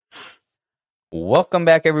Welcome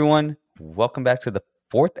back, everyone. Welcome back to the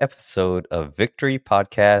fourth episode of Victory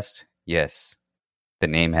Podcast. Yes, the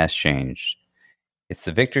name has changed. It's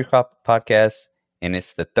the Victory Podcast, and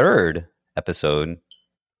it's the third episode,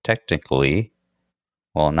 technically.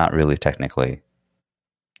 Well, not really technically.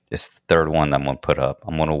 Just the third one that I'm going to put up.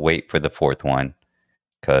 I'm going to wait for the fourth one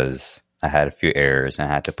because I had a few errors and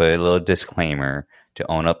I had to put a little disclaimer to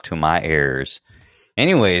own up to my errors.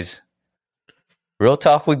 Anyways, Real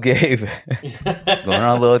Talk with Gabe. Going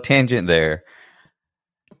on a little tangent there.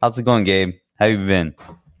 How's it going, Gabe? How you been?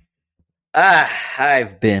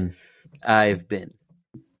 I've been.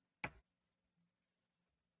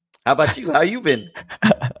 How about you? How you been?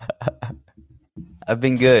 I've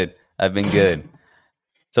been good.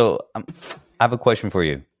 So I have a question for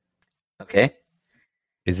you. Okay.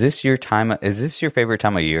 Is this your favorite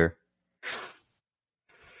time of year?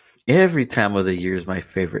 Every time of the year is my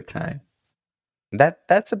favorite time.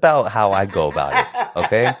 That's about how I go about it.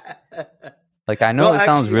 Okay. Like I know it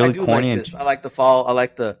sounds really corny. I like the fall. I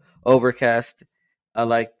like the overcast. I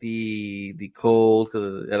like the cold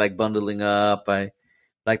because I like bundling up. I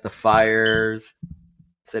like the fires,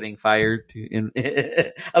 setting fire to.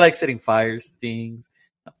 I like setting fires to things.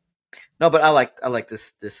 No, but I like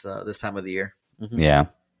this time of the year. Mm-hmm.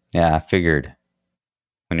 Yeah. I figured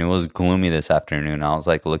when it was gloomy this afternoon, I was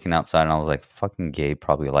like looking outside and I was like, "Fucking Gabe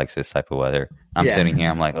probably likes this type of weather." I'm sitting here,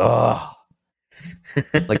 I'm like, "Oh."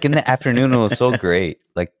 Like in the afternoon, it was so great.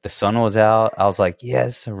 Like the sun was out. I was like,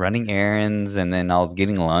 yes, running errands. And then I was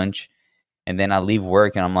getting lunch. And then I leave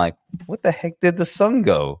work and I'm like, what the heck did the sun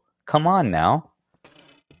go? Come on now.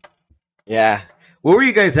 Yeah. Where were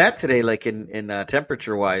you guys at today? Like in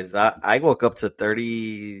temperature wise, I woke up to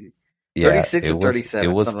 30, 36 or 37.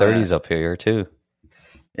 It was 30s up here too.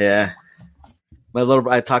 Yeah.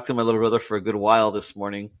 I talked to my little brother for a good while this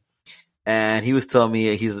morning. And he was telling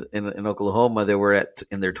me he's in Oklahoma. They were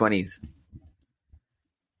in their 20s.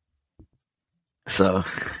 So,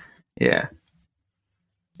 yeah.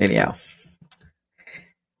 Anyhow,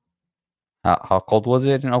 how cold was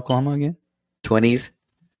it in Oklahoma again? 20s.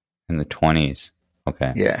 In the 20s.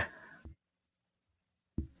 Okay. Yeah.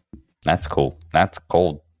 That's cool. That's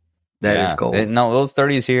cold. That is cold. No, those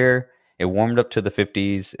 30s here. It warmed up to the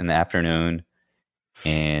 50s in the afternoon,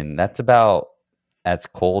 and that's about as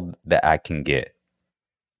cold that I can get.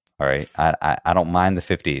 All right, I don't mind the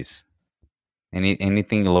 50s.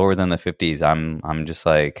 Anything lower than the 50s, I'm just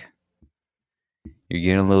like, you're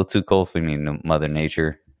getting a little too cold for me, Mother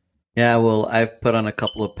Nature. Yeah, well, I've put on a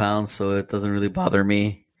couple of pounds, so it doesn't really bother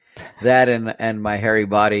me. That and my hairy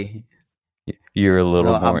body. You're a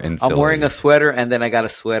little more insulated. I'm wearing a sweater, and then I got a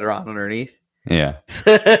sweater on underneath. Yeah.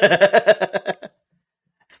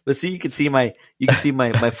 But see, you can see my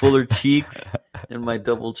fuller cheeks and my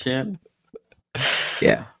double chin.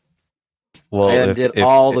 Yeah. Well, I did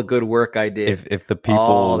all the good work I did. If the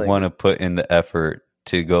people want to put in the effort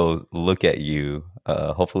to go look at you,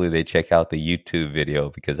 hopefully they check out the YouTube video,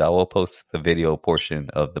 because I will post the video portion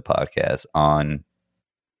of the podcast on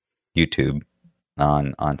YouTube.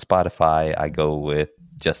 On Spotify, I go with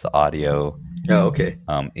just the audio. Oh, okay.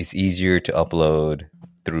 It's easier to upload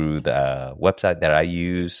through the website that I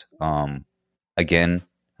use. Again,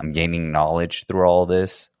 I'm gaining knowledge through all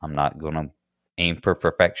this. I'm not going to aim for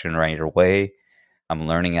perfection right away. I'm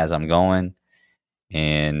learning as I'm going.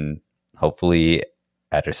 And hopefully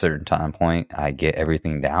at a certain time point, I get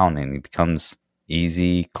everything down and it becomes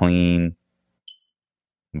easy, clean,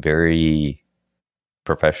 very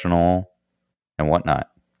professional and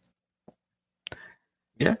whatnot.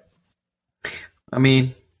 Yeah. I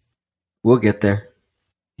mean, we'll get there.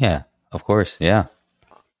 Yeah, of course. Yeah.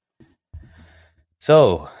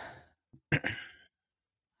 So,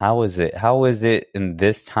 how is it in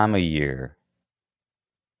this time of year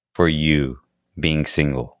for you being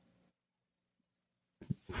single?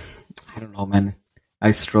 I don't know, man. I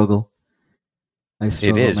struggle.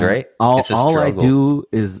 It is, man. Right? All I do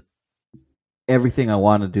is everything I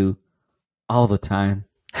want to do all the time.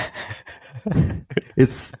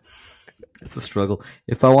 It's a struggle.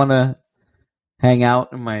 If I want to hang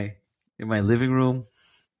out in my living room,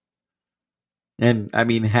 and I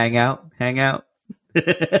mean hang out, I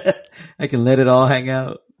can let it all hang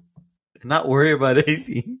out and not worry about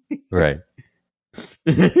anything. Right.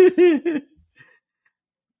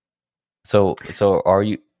 So are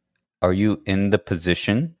you in the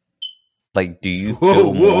position? Like, do you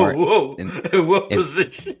feel more? What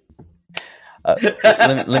position? Let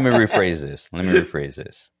me rephrase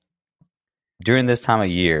this. During this time of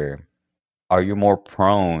year, are you more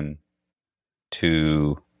prone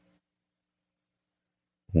to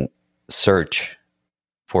search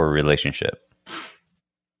for a relationship?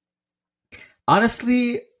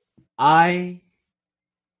 Honestly, I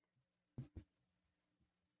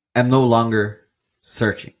am no longer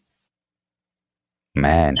searching.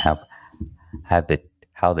 Man, how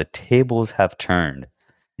the tables have turned.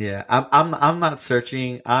 Yeah, I'm not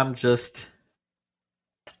searching. I'm just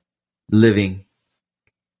living.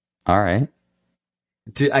 All right.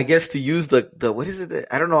 I guess to use the what is it?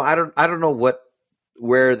 I don't know. I don't know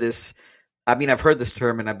where this. I mean, I've heard this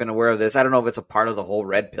term and I've been aware of this. I don't know if it's a part of the whole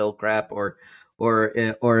red pill crap or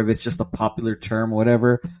if it's just a popular term,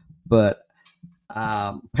 whatever. But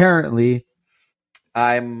apparently,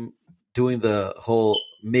 I'm doing the whole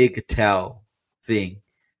MGTOW thing,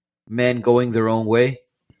 men going their own way,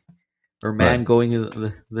 or man Right.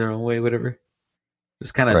 going their own way, whatever.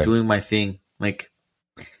 Just kind of Right. doing my thing. Like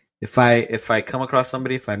if I come across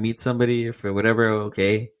somebody, if I meet somebody, if whatever,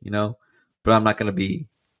 okay, but I'm not gonna be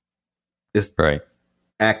just Right.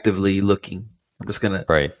 actively looking. I'm just gonna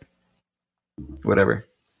Right. whatever.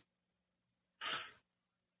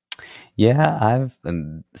 Yeah, I've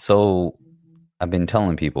been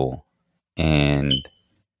telling people, and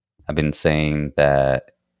I've been saying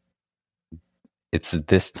that it's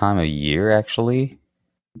this time of year actually.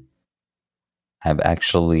 I've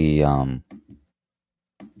actually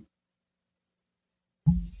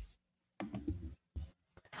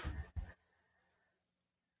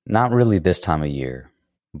not really this time of year,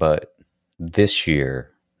 but this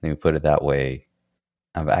year, let me put it that way,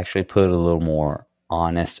 I've actually put a little more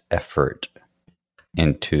honest effort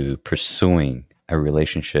into pursuing a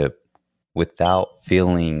relationship without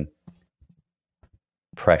feeling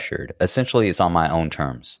pressured. Essentially, it's on my own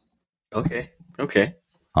terms. Okay. Okay.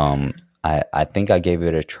 Um, I think I gave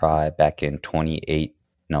it a try back in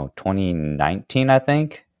 2019, I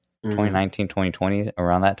think. Mm-hmm. 2019, 2020,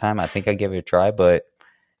 around that time. I think I gave it a try, but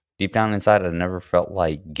deep down inside, I never felt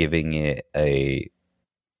like giving it a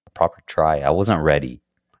proper try. I wasn't ready.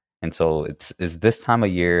 And so it's this time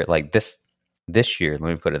of year, like this year, let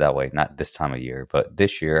me put it that way, not this time of year, but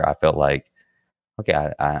this year I felt like,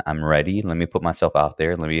 okay, I'm ready. Let me put myself out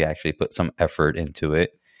there. Let me actually put some effort into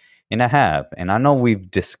it. And I have. And I know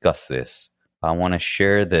we've discussed this, but I want to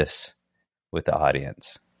share this with the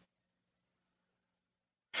audience.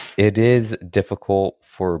 It is difficult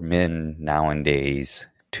for men nowadays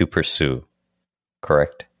to pursue,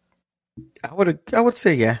 correct? I would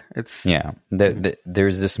say yeah. It's Yeah.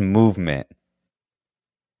 There's this movement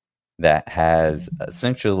that has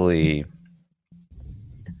essentially,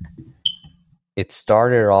 it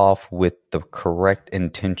started off with the correct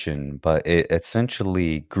intention, but it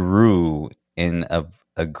essentially grew in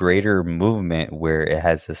a greater movement where it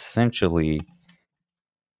has essentially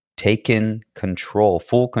taken control,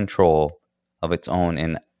 full control of its own.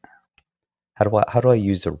 And how do I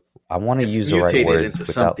use I want to it's use the right mutated words into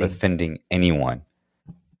without something. offending anyone.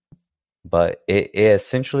 But it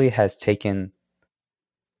essentially has taken,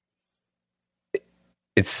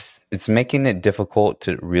 it's making it difficult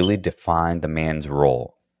to really define the man's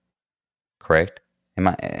role. Correct? Am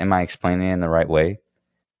I explaining it in the right way?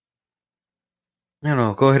 I don't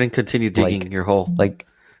know. Go ahead and continue digging your hole. Like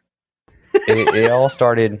it all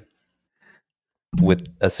started with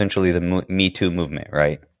essentially the Me Too movement,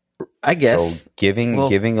 right? I guess. So giving a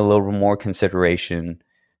little more consideration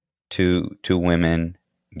to women,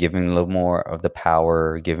 giving a little more of the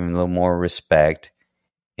power, giving a little more respect,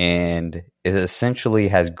 and it essentially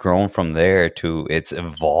has grown from there to it's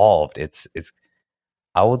evolved. It's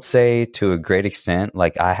I would say to a great extent.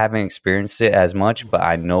 Like I haven't experienced it as much, but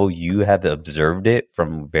I know you have observed it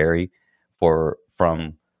from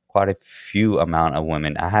quite a few amount of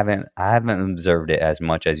women. I haven't observed it as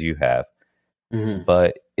much as you have. Mm-hmm.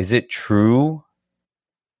 But is it true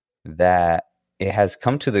that it has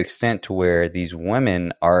come to the extent to where these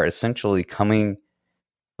women are essentially coming,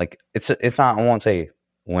 like it's not, I won't say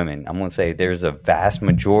women, I'm going to say there's a vast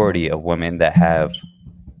majority of women that have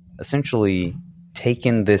essentially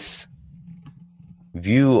taken this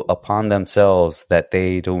view upon themselves that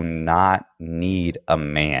they do not need a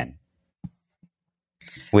man.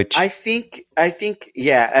 Which I think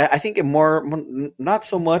yeah, I think it more not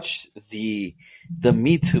so much the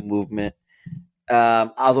Me Too movement,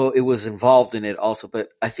 although it was involved in it also, but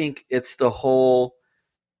I think it's the whole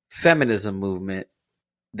feminism movement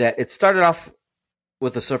that it started off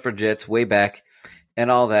with the suffragettes way back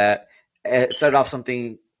and all that. It started off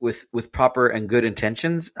something with proper and good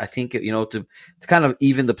intentions. I think to kind of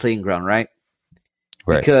even the playing ground, right?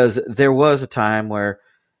 Because there was a time where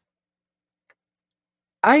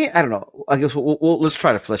I don't know. I guess let's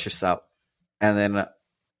try to flesh this out, and then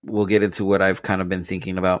we'll get into what I've kind of been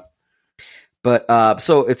thinking about. But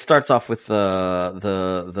so it starts off with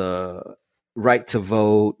the right to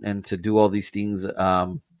vote and to do all these things,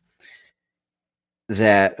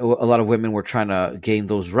 that a lot of women were trying to gain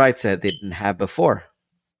those rights that they didn't have before.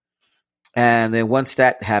 And then once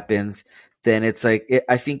that happens, then it's like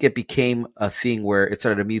I think it became a thing where it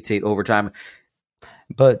started to mutate over time.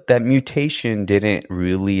 But that mutation didn't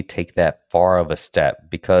really take that far of a step,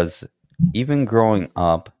 because even growing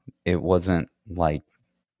up, it wasn't like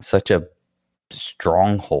such a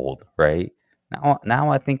stronghold, right?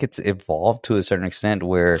 Now I think it's evolved to a certain extent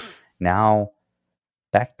where now,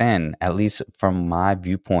 back then, at least from my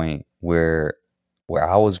viewpoint, where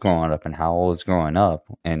I was growing up and how I was growing up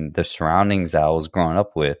and the surroundings that I was growing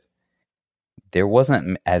up with, there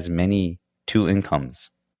wasn't as many two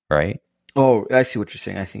incomes, right? Oh, I see what you're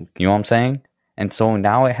saying. I think You know what I'm saying? And so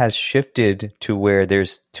now it has shifted to where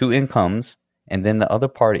there's two incomes. And then the other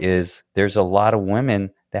part is there's a lot of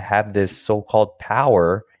women that have this so-called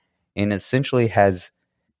power, and essentially has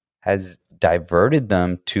diverted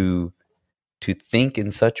them to think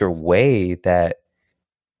in such a way that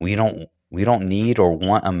we don't need or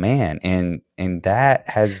want a man. And that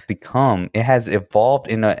has become, it has evolved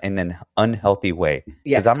in an unhealthy way.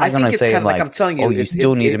 Yeah, I'm not I going think to it's say kind of like I'm telling you, oh, you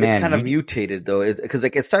still need a man. It's kind of mutated though, because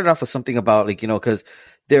like it started off with something about like, because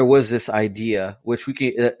there was this idea which we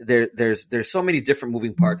can there's so many different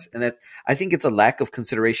moving parts, and that I think it's a lack of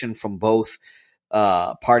consideration from both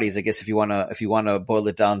parties. I guess if you wanna boil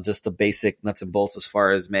it down just the basic nuts and bolts as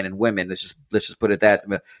far as men and women, let's just put it that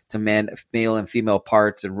to male and female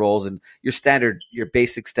parts and roles and your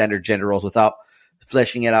basic standard gender roles, without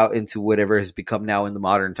fleshing it out into whatever has become now in the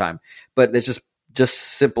modern time. But it's just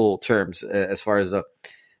simple terms as far as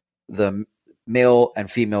the male and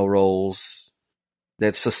female roles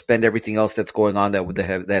that suspend everything else that's going on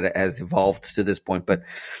that has evolved to this point. But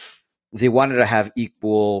they wanted to have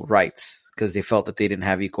equal rights because they felt that they didn't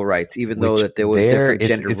have equal rights, even though that there was different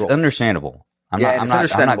gender roles. It's understandable. I'm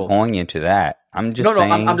not going into that. I'm just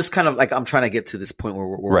saying. I'm just kind of like, I'm trying to get to this point where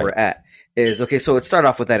we're at is okay. So it started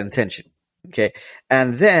off with that intention. Okay.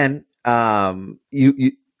 And then,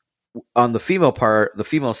 you on the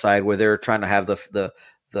female side, where they're trying to have the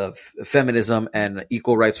feminism and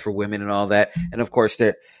equal rights for women and all that. And of course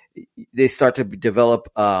they start to develop,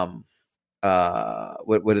 what are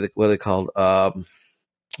they called?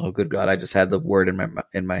 Oh, good God. I just had the word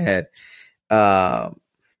in my head.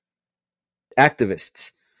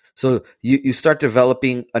 Activists. So you start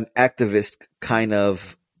developing an activist kind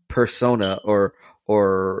of persona,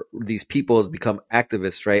 or these people become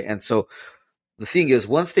activists, right? And so the thing is,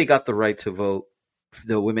 once they got the right to vote,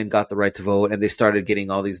 the women got the right to vote, and they started getting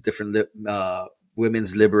all these different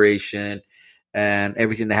women's liberation and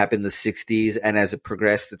everything that happened in the 60s, and as it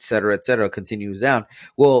progressed, et cetera, continues down.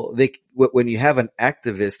 Well, when you have an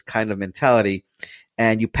activist kind of mentality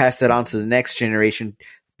and you pass that on to the next generation,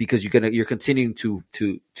 because you're continuing to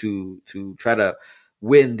try to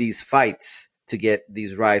win these fights to get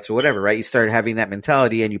these rights or whatever, right? You start having that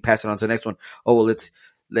mentality and you pass it on to the next one. Oh, well,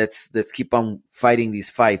 let's keep on fighting these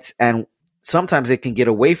fights. And sometimes it can get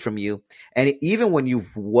away from you. And even when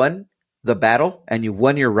you've won the battle and you've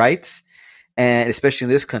won your rights, and especially in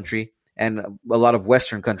this country and a lot of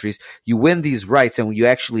Western countries, you win these rights and you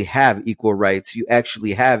actually have equal rights, you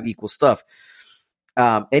actually have equal stuff.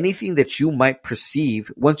 Anything that you might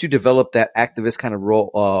perceive, once you develop that activist kind of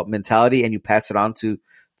role, mentality, and you pass it on to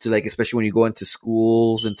like, especially when you go into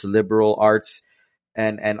schools, into liberal arts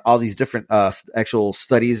and all these different, actual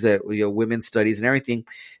studies that, women's studies and everything,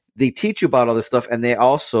 they teach you about all this stuff. And they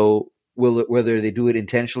also will, whether they do it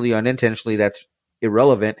intentionally or unintentionally, that's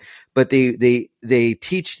irrelevant, but they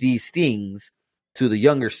teach these things to the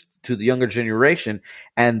younger generation,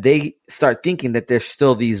 and they start thinking that there's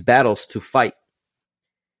still these battles to fight.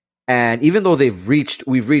 And even though we've reached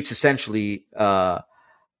essentially an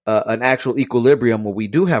actual equilibrium where we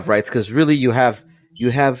do have rights, because really you have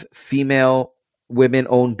female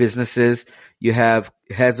women-owned businesses, you have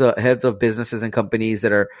heads of businesses and companies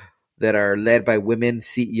that are led by women.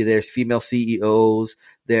 There's female CEOs.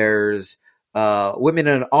 There's women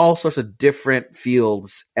in all sorts of different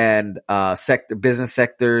fields and business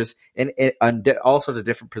sectors, and all sorts of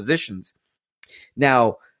different positions.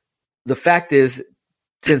 Now, the fact is,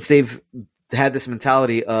 since they've had this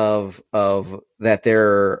mentality of that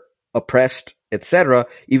they're oppressed, etc.,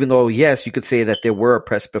 even though, yes, you could say that they were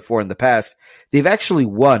oppressed before in the past, they've actually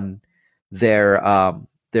won their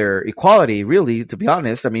equality, really, to be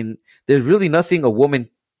honest. I mean, there's really nothing a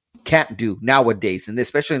woman can't do nowadays, and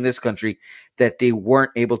especially in this country, that they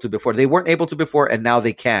weren't able to before. They weren't able to before, and now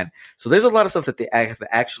they can. So there's a lot of stuff that they have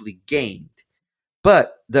actually gained.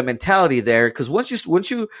 But the mentality there, because once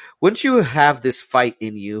you have this fight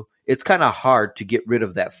in you, it's kind of hard to get rid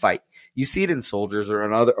of that fight. you see it in soldiers or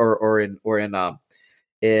in other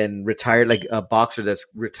in retired, like a boxer that's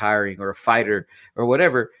retiring or a fighter or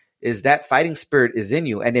whatever, is that fighting spirit is in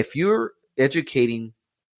you. And if you're educating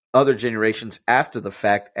other generations after the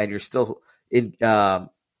fact and you're still in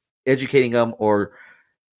educating them, or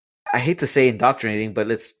I hate to say indoctrinating, but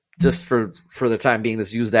let's just for the time being,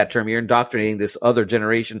 let's use that term. You're indoctrinating this other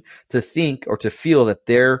generation to think or to feel that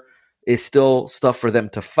there is still stuff for them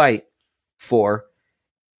to fight for.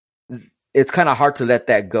 It's kind of hard to let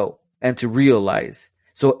that go and to realize.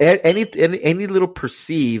 So any little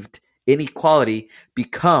perceived inequality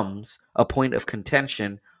becomes a point of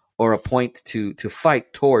contention or a point to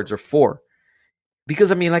fight towards or for.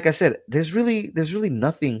 Because I mean, like I said, there's really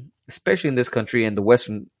nothing, especially in this country and the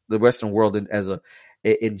Western world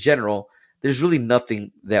in general. There's really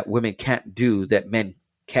nothing that women can't do that men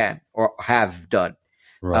can or have done.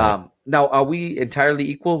 Right. Now, are we entirely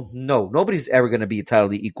equal? No, nobody's ever going to be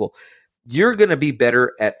entirely equal. You're going to be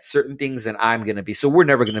better at certain things than I'm going to be, so we're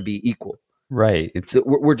never going to be equal. Right.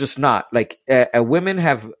 We're just not. Like women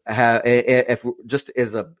have if just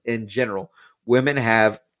as in general, women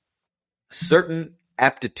have certain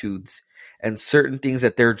aptitudes and certain things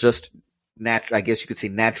that they're just natural. I guess you could say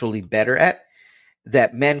naturally better at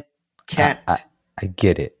that men can't. I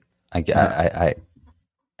get it.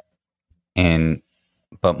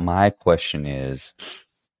 But my question is,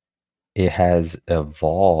 it has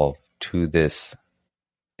evolved to this.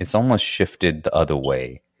 It's almost shifted the other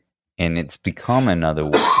way, and it's become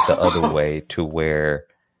the other way to where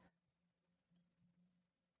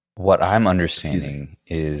what I'm understanding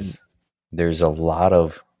is there's a lot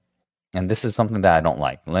of, and this is something that I don't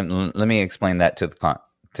like. Let me explain that to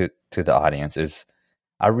the audience. Is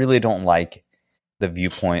I really don't like the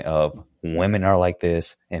viewpoint of women are like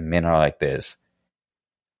this and men are like this.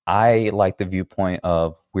 I like the viewpoint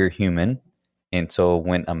of we're human. And so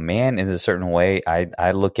when a man is a certain way,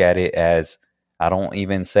 I look at it as, I don't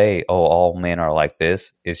even say, oh, all men are like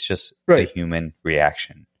this. It's just the human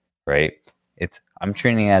reaction, right? I'm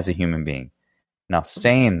treating it as a human being. Now,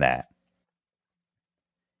 saying that,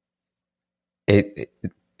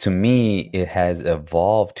 to me, it has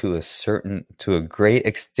evolved to a great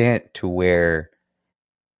extent to where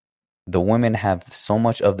the women have so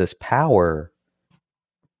much of this power.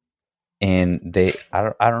 And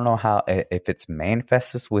I don't know how, if it's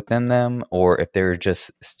manifested within them or if they're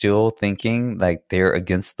just still thinking like they're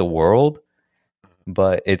against the world,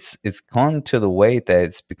 but it's gone to the way that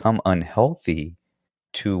it's become unhealthy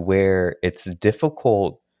to where it's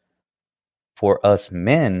difficult for us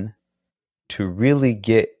men to really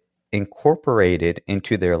get incorporated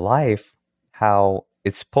into their life how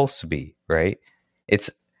it's supposed to be, right?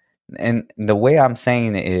 And the way I'm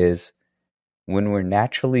saying it is, when we're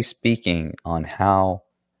naturally speaking on how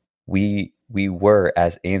we were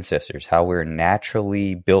as ancestors, how we're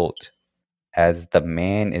naturally built, as the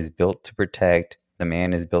man is built to protect, the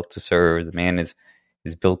man is built to serve, the man is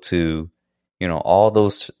built to, all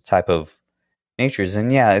those type of natures.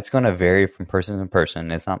 And yeah, it's going to vary from person to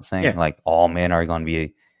person. It's not saying like all men are going to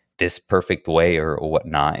be this perfect way or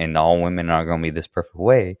whatnot, and all women are going to be this perfect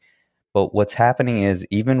way. But what's happening is,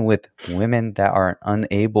 even with women that are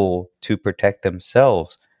unable to protect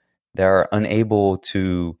themselves, that are unable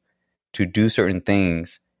to do certain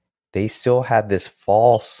things, they still have this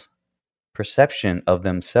false perception of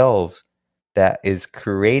themselves that is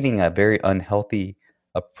creating a very unhealthy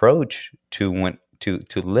approach to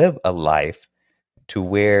live a life to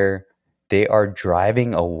where they are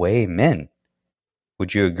driving away men.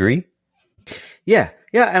 Would you agree? Yeah,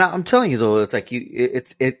 and I'm telling you though, it's like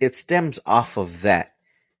it stems off of that.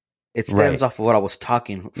 It stems off of what I was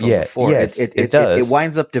talking from before. Yes, it does. It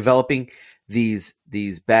winds up developing these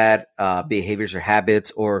bad behaviors or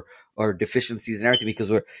habits or deficiencies and everything,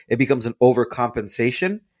 because it becomes an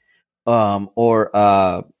overcompensation,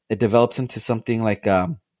 or it develops into something like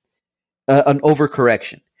an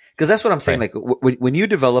overcorrection. Because that's what I'm saying. Like when you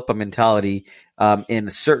develop a mentality in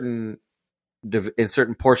certain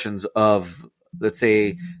portions of, let's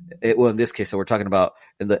say, in this case that we're talking about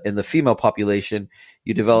in the female population,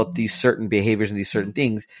 you develop these certain behaviors and these certain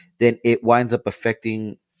things, then it winds up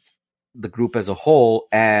affecting the group as a whole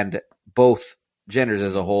and both genders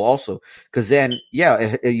as a whole also. Because then,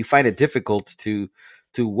 you find it difficult to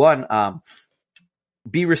one,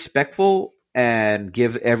 be respectful and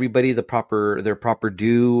give everybody their proper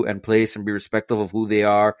due and place and be respectful of who they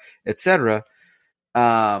are, etc.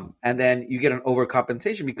 And then you get an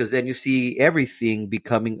overcompensation, because then you see everything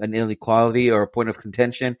becoming an inequality or a point of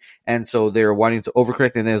contention. And so they're wanting to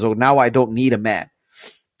overcorrect. And there's, now I don't need a man,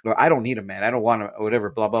 or I don't need a man. I don't want to, whatever,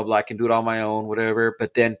 blah, blah, blah. I can do it on my own, whatever.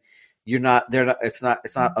 But then it's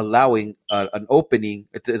not allowing an opening.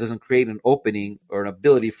 It doesn't create an opening or an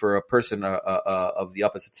ability for a person of the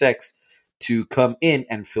opposite sex to come in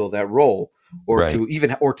and fill that role, or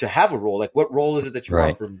to have a role. Like, what role is it that you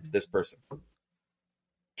want from this person?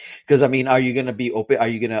 Because, I mean, are you going to be open? Are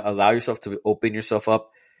you going to allow yourself to open yourself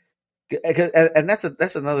up? And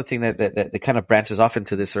that's another thing that kind of branches off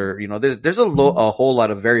into this, or, you know, there's a whole lot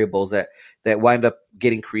of variables that wind up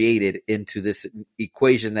getting created into this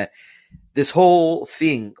equation. That this whole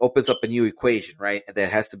thing opens up a new equation, right?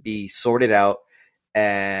 That has to be sorted out,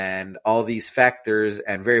 and all these factors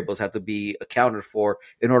and variables have to be accounted for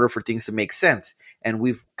in order for things to make sense. And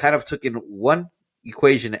we've kind of taken one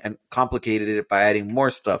equation and complicated it by adding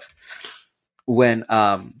more stuff. When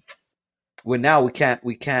now we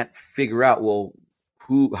can't figure out, well,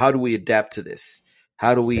 how do we adapt to this?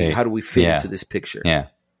 How do we fit into this picture? Yeah.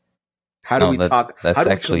 How do we talk? How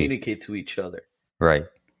do we communicate to each other? Right.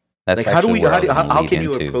 That's like, how can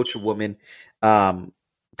you approach a woman?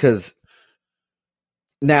 Because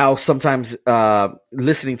now sometimes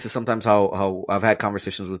listening to sometimes how I've had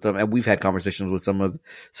conversations with them, and we've had conversations with some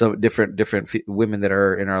different women that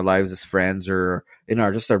are in our lives as friends or in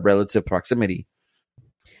our relative proximity,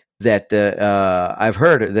 that I've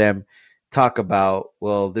heard them talk about,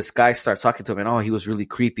 well, this guy starts talking to him and, oh, he was really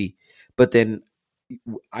creepy. But then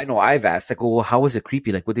I know I've asked, like, well, how was it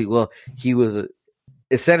creepy? Like, he was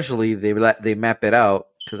essentially, they map it out,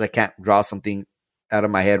 because I can't draw something out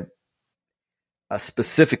of my head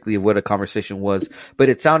specifically of what a conversation was, but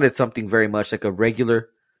it sounded something very much like a regular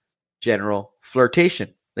general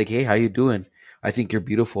flirtation. Like, hey, how you doing? I think you're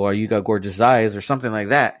beautiful. Or you got gorgeous eyes, or something like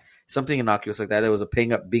that. Something innocuous like that. That was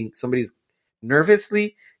being somebody's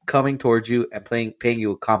nervously coming towards you and paying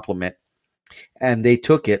you a compliment, and they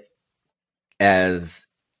took it as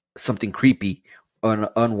something creepy,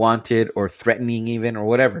 unwanted, or threatening, even, or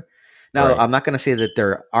whatever. Now, I'm not going to say that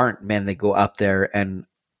there aren't men that go up there and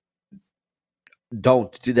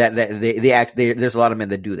don't do that. There's a lot of men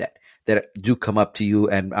that do that do come up to you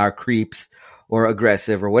and are creeps or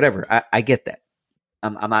aggressive or whatever. I get that.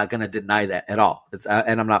 I'm not going to deny that at all.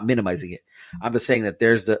 And I'm not minimizing it. I'm just saying that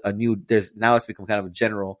there's now it's become kind of a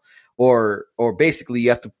general, or basically you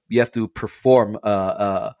have to perform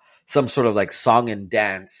some sort of like song and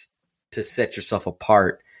dance to set yourself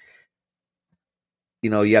apart. You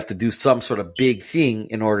know, you have to do some sort of big thing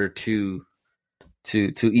in order to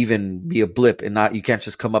even be a blip, and you can't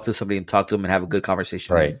just come up to somebody and talk to them and have a good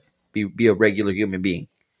conversation. Right. Be a regular human being.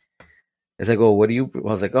 It's like, oh, I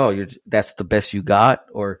was like, oh, that's the best you got,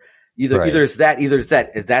 or either it's that,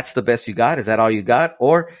 is that's the best you got? Is that all you got?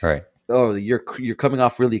 Or, oh, you're coming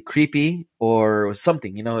off really creepy or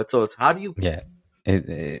something, you know? It's how do you? Yeah.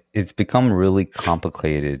 It's become really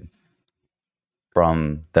complicated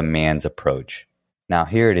from the man's approach. Now,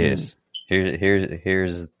 here it is.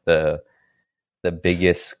 Here's the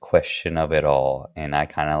biggest question of it all. And I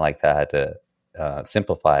kind of like that to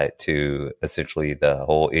simplify it to essentially the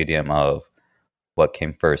whole idiom of what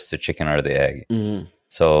came first, the chicken or the egg. Mm-hmm.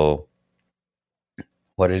 So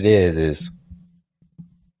what it is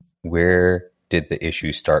where did the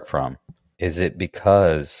issue start from? Is it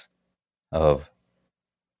because of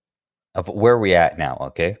where we at now?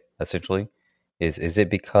 Okay, essentially, is it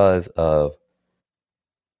because of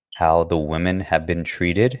how the women have been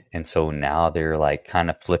treated, and so now they're like kind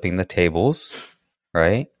of flipping the tables,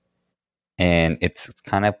 right? And it's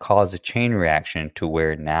kind of caused a chain reaction to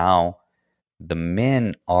where now the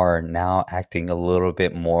men are now acting a little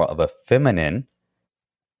bit more of a feminine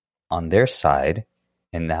on their side,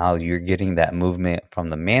 and now you're getting that movement from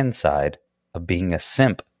the man's side of being a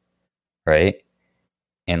simp, right?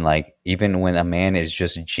 And like, even when a man is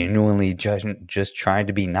just genuinely just trying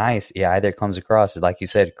to be nice, it either comes across as, like you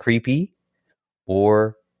said, creepy,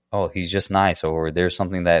 or, oh, he's just nice, or there's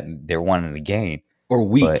something that they're wanting to gain. Or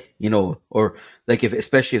weak, you know, or like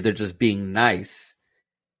especially if they're just being nice,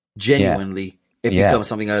 genuinely, it becomes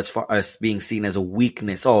something as far as being seen as a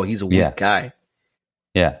weakness. Oh, he's a weak guy.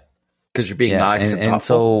 Yeah. Because you're being nice and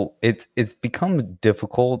so it's become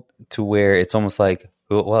difficult to where it's almost like,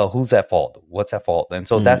 well, who's at fault? What's at fault? And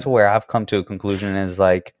so that's where I've come to a conclusion is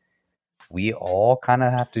like, we all kind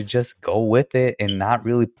of have to just go with it and not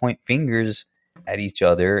really point fingers at each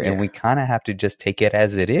other. And we kind of have to just take it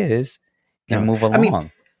as it is and move along. I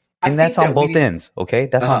mean, and that's on both ends. Okay.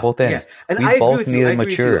 That's on both ends. And we both need to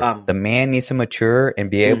mature. The man needs to mature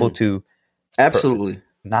and be able to absolutely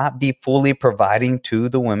not be fully providing to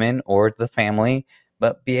the women or the family,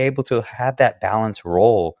 but be able to have that balanced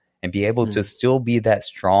role and be able to still be that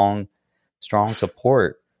strong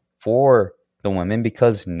support for the women,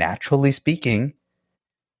 because naturally speaking,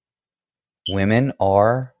 women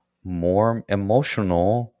are more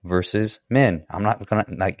emotional versus men. I'm not gonna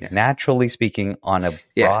naturally speaking on a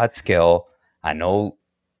broad scale. I know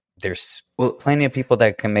there's plenty of people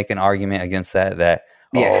that can make an argument against that.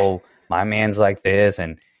 Oh, my man's like this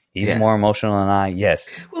and he's more emotional than I. Yes,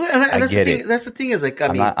 well, and I that's get the thing. it. That's the thing is like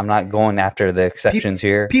I'm not going after the exceptions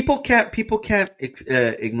here. People can't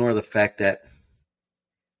ignore the fact that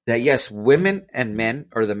yes, women and men,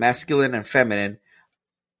 or the masculine and feminine,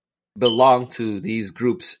 belong to these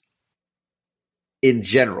groups in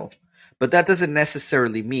general, but that doesn't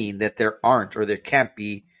necessarily mean that there aren't or there can't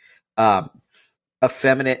be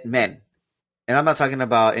effeminate men. And I'm not talking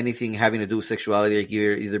about anything having to do with sexuality, like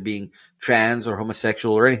you're either being trans or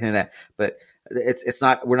homosexual or anything like that. But it's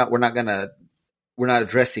not. We're not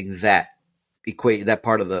addressing that that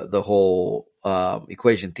part of the whole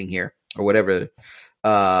equation thing here or whatever.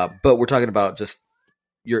 But we're talking about just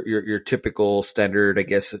your typical standard, I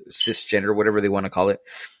guess, cisgender, whatever they want to call it.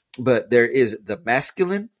 But there is the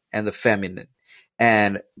masculine and the feminine,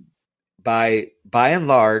 and by and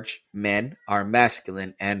large, men are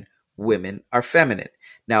masculine and women are feminine.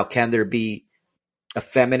 Now, can there be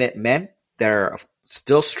effeminate men that are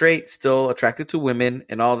still straight, still attracted to women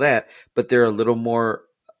and all that, but they're a little more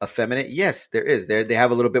effeminate? Yes, there is. They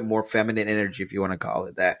have a little bit more feminine energy, if you want to call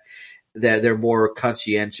it that. They're more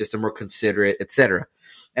conscientious, they're more considerate, etc.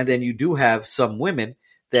 And then you do have some women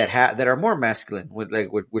that are more masculine,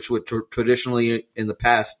 which would traditionally in the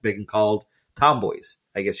past been called tomboys,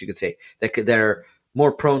 I guess you could say. That are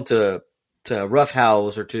more prone to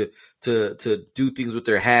roughhouse or to do things with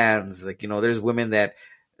their hands. Like, there's women that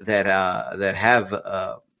have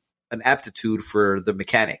an aptitude for the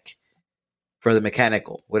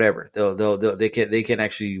mechanical, whatever. They can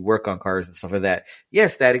actually work on cars and stuff like that.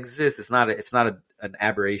 Yes, that exists. It's not an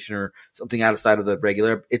aberration or something outside of the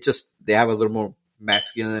regular. It's just they have a little more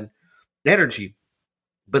masculine energy,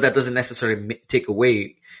 but that doesn't necessarily take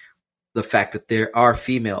away the fact that there are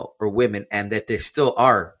female or women and that they still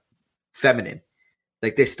are feminine.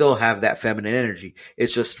 Like, they still have that feminine energy.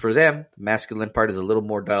 It's just for them, the masculine part is a little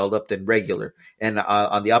more dialed up than regular. And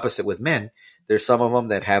on the opposite with men, there's some of them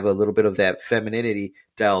that have a little bit of that femininity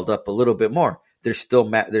dialed up a little bit more. They're still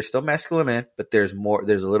masculine men, but there's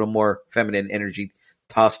a little more feminine energy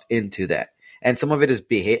tossed into that. And some of it is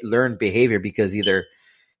learned behavior, because either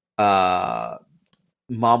mom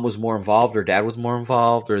was more involved or dad was more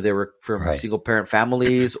involved, or they were from single parent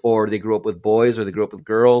families, or they grew up with boys or they grew up with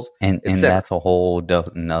girls. And that's a whole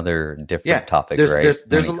another different topic, right?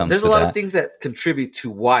 There's a lot of things that contribute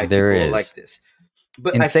to why people are like this.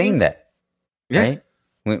 But in saying that, right?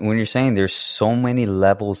 When you're saying there's so many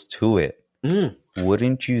levels to it,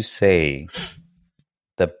 wouldn't you say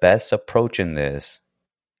the best approach in this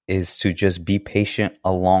is to just be patient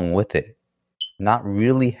along with it? Not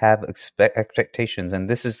really have expectations. And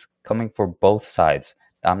this is coming for both sides.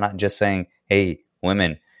 I'm not just saying, hey,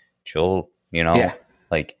 women, chill,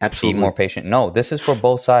 absolutely, be more patient. No, this is for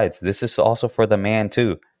both sides. This is also for the man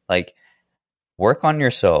too. Like, work on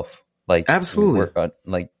yourself. Like,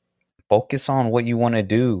 absolutely, focus on what you want to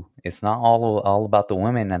do. It's not all about the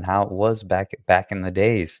women and how it was back in the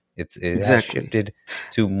days. It has shifted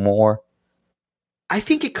to more. I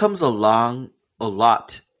think it comes along a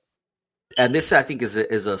lot. And this, I think, is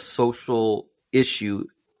a social issue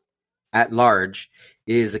at large,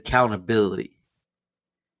 is accountability.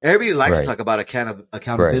 Everybody likes to talk about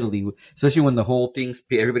accountability, especially when the whole things,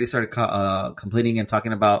 everybody started complaining and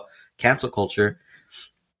talking about cancel culture,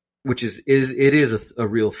 which is a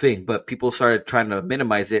real thing, but people started trying to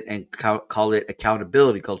minimize it and call it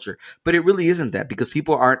accountability culture. But it really isn't that, because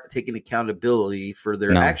people aren't taking accountability for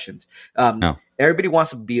their actions. Everybody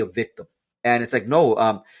wants to be a victim. And it's like,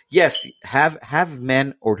 no, yes, have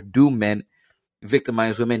men, or do men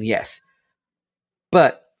victimize women? Yes.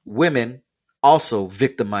 But women also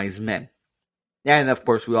victimize men. And of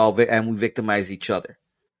course we victimize each other.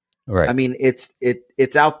 Right. I mean,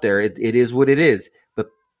 it's out there. It is what it is. But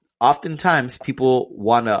oftentimes people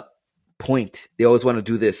want to point. They always want to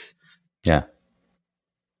do this. Yeah.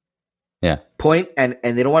 Yeah. Point, and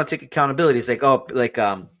they don't want to take accountability. It's like,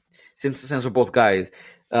 since we're both guys,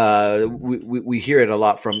 we hear it a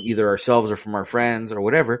lot from either ourselves or from our friends or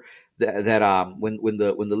whatever, that when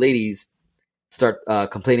the ladies start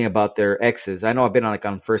complaining about their exes. I know I've been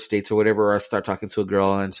on first dates or whatever, or I start talking to a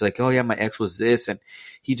girl and she's like, oh yeah, my ex was this and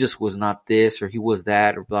he just was not this, or he was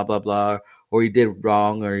that, or blah blah blah, or he did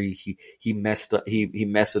wrong, or he messed up, he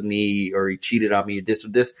messed with me, or he cheated on me, or this or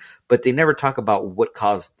this, but they never talk about what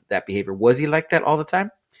caused that behavior. Was he like that all the time?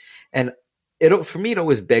 And for me, it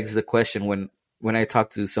always begs the question when I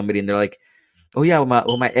talk to somebody and they're like, oh yeah,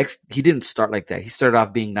 well my ex, he didn't start like that. He started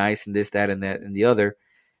off being nice and this, that, and that, and the other.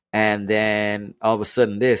 and then all of a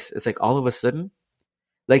sudden this. It's like all of a sudden,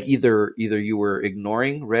 like either you were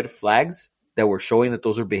ignoring red flags that were showing that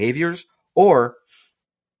those are behaviors, or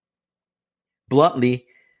bluntly,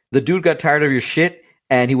 the dude got tired of your shit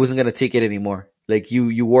and he wasn't gonna take it anymore. Like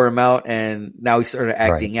you wore him out, and now he started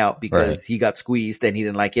Right. acting out Right. because he got squeezed and he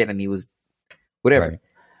didn't like it, and he was whatever. Right.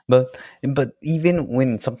 But even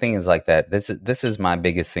when something is like that, this is my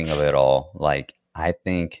biggest thing of it all. Like, I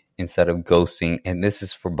think instead of ghosting, and this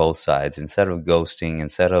is for both sides, instead of ghosting,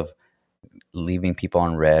 instead of leaving people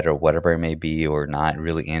on red or whatever it may be, or not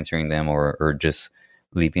really answering them, or just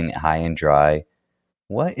leaving it high and dry,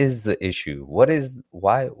 what is the issue?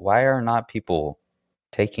 Why are not people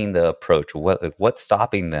taking the approach? What's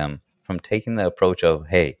stopping them from taking the approach of,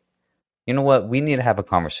 hey, you know what, we need to have a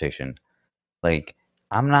conversation. Like,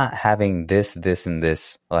 I'm not having this, and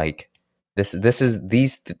this. Like, this is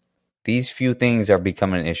these few things are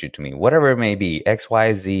becoming an issue to me. Whatever it may be, X,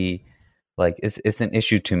 Y, Z. Like, it's an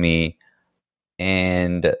issue to me,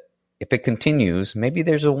 and if it continues, maybe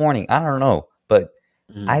there's a warning. I don't know, but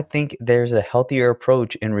I Mm. think there's a healthier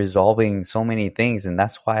approach in resolving so many things, and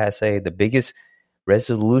that's why I say the biggest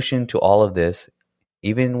resolution to all of this,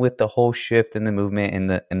 even with the whole shift in the movement,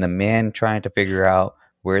 and the men trying to figure out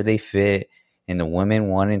where they fit, and the women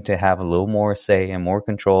wanting to have a little more say and more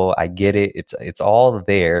control. I get it. It's all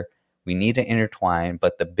there. We need to intertwine,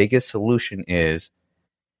 but the biggest solution is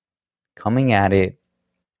coming at it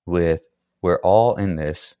with, we're all in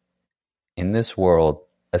this world,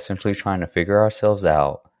 essentially trying to figure ourselves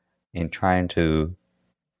out and trying to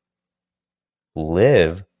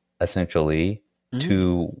live, essentially, Mm.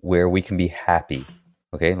 to where we can be happy.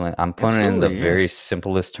 Okay, I'm putting it in the Absolutely, very yes.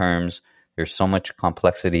 simplest terms. There's so much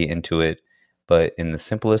complexity into it, but in the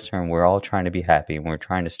simplest term, we're all trying to be happy, and we're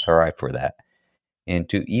trying to strive for that. And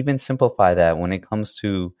to even simplify that, when it comes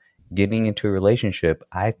to getting into a relationship,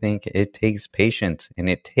 I think it takes patience and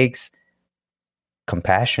it takes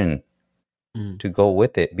compassion Mm. to go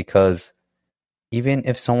with it. Because even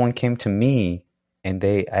if someone came to me and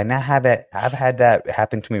I've had that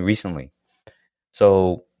happen to me recently.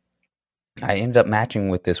 So I ended up matching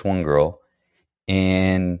with this one girl,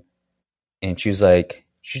 and she's like,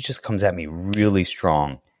 she just comes at me really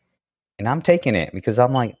strong, and I'm taking it because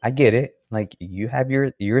I'm like, I get it, like, you have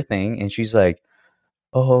your thing. And she's like,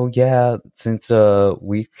 oh yeah, since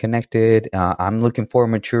we connected, I'm looking for a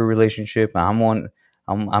mature relationship. I'm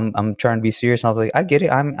trying to be serious. And I was like, I get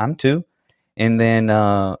it, I'm too. And then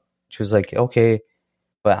she was like, okay,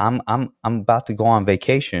 but I'm about to go on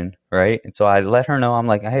vacation, right? And so I let her know. I'm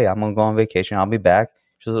like, hey, I'm gonna go on vacation. I'll be back.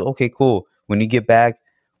 She's like, okay, cool. When you get back,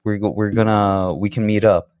 we can meet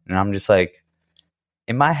up. And I'm just like,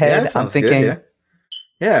 in my Yeah, head, that I'm sounds good. thinking,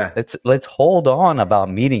 Yeah, yeah. let's hold on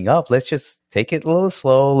about meeting up. Let's just take it a little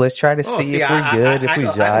slow. Let's try to Oh, see see, if we're good, if I we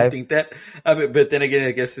don't, I don't jive. think that. I mean, but then again,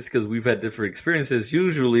 I guess it's because we've had different experiences.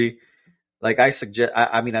 Usually, like I suggest,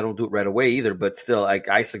 I mean, I don't do it right away either, but still, like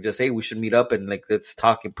I suggest, hey, we should meet up and like let's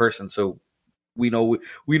talk in person, so we know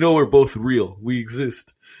we're both real, we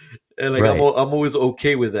exist, and like Right, I'm always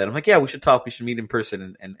okay with that. I'm like, yeah, we should talk, we should meet in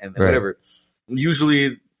person, and right, whatever.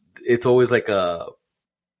 Usually, it's always like a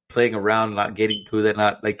playing around, not getting to that,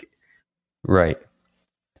 not like, right.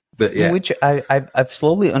 but In yeah. which I've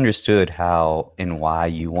slowly understood how and why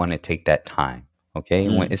you want to take that time. Okay,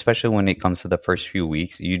 Mm. especially when it comes to the first few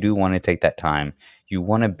weeks, you do want to take that time. You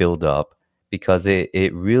want to build up, because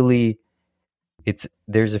it really, it's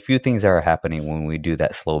there's a few things that are happening when we do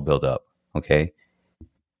that slow build up. Okay,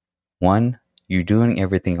 one, you're doing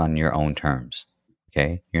everything on your own terms.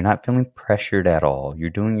 Okay, you're not feeling pressured at all. You're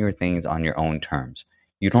doing your things on your own terms.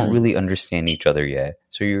 You don't Mm. really understand each other yet,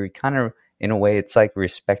 so you're kind of, in a way, it's like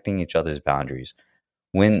respecting each other's boundaries.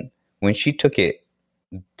 When she took it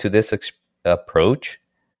to this approach,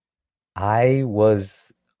 I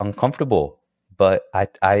was uncomfortable, but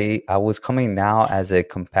I was coming now as a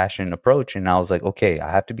compassionate approach, and I was like, okay,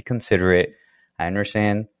 I have to be considerate. I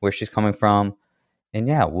understand where she's coming from, and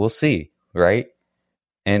yeah, we'll see, right?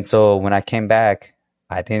 And so when I came back,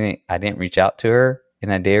 I didn't reach out to her in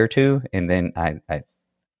a day or two, and then I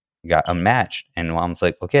got unmatched, and I was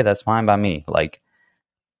like, okay, that's fine by me. Like,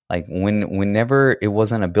 whenever it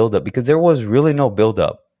wasn't a buildup, because there was really no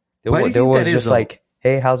buildup. Why do you There think that was is just though? like,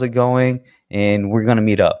 hey, how's it going? And we're gonna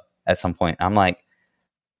meet up at some point. I'm like,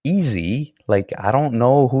 easy. Like, I don't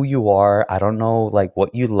know who you are. I don't know like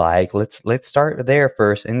what you like. Let's start there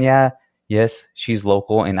first. And yeah, yes, she's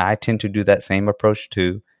local, and I tend to do that same approach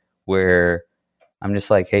too, where I'm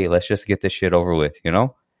just like, hey, let's just get this shit over with, you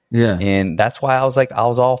know? Yeah. And that's why I was like, I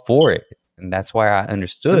was all for it. And that's why I Let me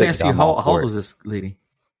understood ask you, I'm all how for old it. was this lady?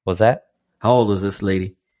 Was that? How old was this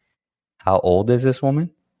lady? How old is this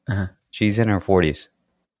woman? Uh-huh. She's in her 40s.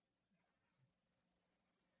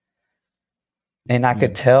 And I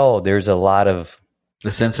could tell there's a lot of...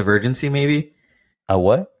 A sense of urgency, maybe? A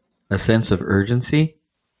what? A sense of urgency?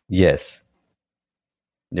 Yes.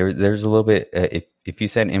 There's a little bit... if you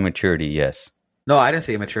said immaturity, yes. No, I didn't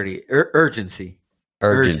say immaturity. Urgency.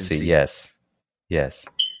 Urgency, yes. Yes.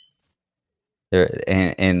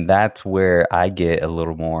 And that's where I get a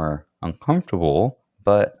little more uncomfortable.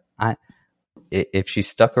 But if she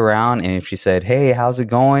stuck around and if she said, "Hey, how's it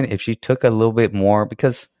going?" If she took a little bit more,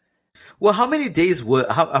 because... Well, how many days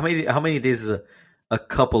how many days is a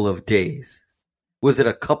couple of days? Was it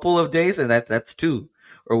a couple of days and that's 2,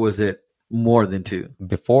 or was it more than 2?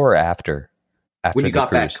 Before or after? When you the got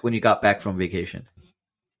cruise. back, when you got back from vacation.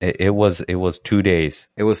 It was 2 days.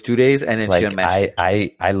 It was 2 days, and then Like she unmatched you.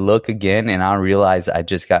 I look again and I realize I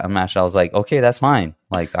just got unmatched. I was like, okay, that's fine.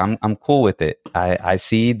 Like I'm cool with it. I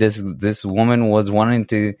see this woman was wanting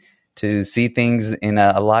to see things in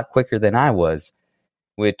a lot quicker than I was,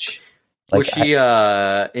 which... Was she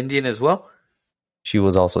Indian as well? She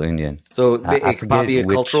was also Indian. So I it could probably be a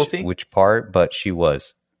cultural thing? Which part, but she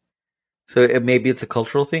was. So maybe it's a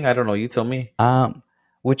cultural thing? I don't know. You tell me.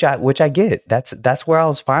 Which I get. That's where I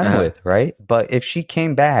was fine with, right? But if she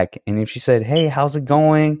came back and if she said, "Hey, how's it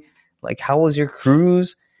going? Like, how was your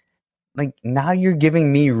cruise?" Like, now you're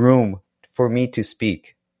giving me room for me to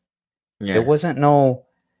speak. Yeah. It wasn't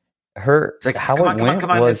her... It's like, how come it on, went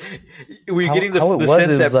come on. was... Were you getting the how it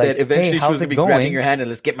sense is that, like, that eventually "Hey, she was how's going to it be grabbing going?" your hand and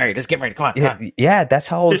let's get married. Let's get married. Come on, come on. Yeah, that's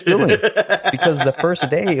how I was feeling. Because the first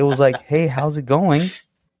day it was like, "Hey, how's it going?"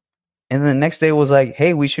 And the next day it was like,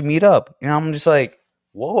 "Hey, we should meet up." And I'm just like,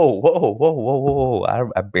 whoa.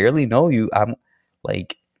 I barely know you. I'm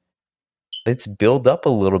like, let's build up a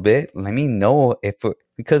little bit. Let me know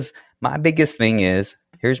because my biggest thing is,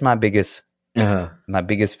 here's my biggest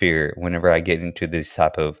fear whenever I get into this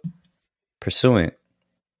type of pursuant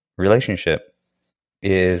relationship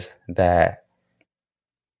is that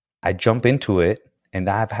I jump into it, and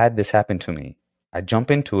I've had this happen to me. I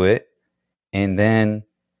jump into it, and then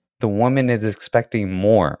the woman is expecting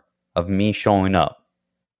more of me showing up.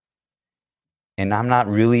 And I'm not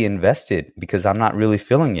really invested because I'm not really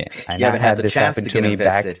feeling it. And I had this happen to me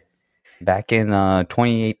back in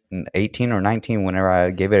 2018 or 19 whenever I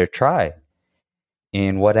gave it a try.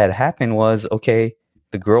 And what had happened was, okay,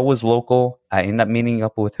 the girl was local. I ended up meeting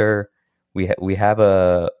up with her. We have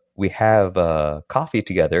a coffee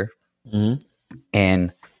together. Mm-hmm.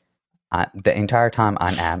 And the entire time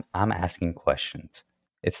I'm asking questions.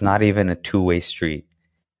 It's not even a two-way street.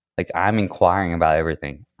 Like, I'm inquiring about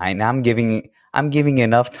everything. I'm giving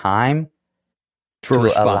enough time to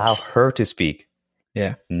allow her to speak.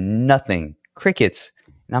 Yeah. Nothing. Crickets.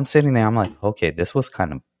 And I'm sitting there. I'm like, okay, this was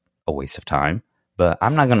kind of a waste of time, but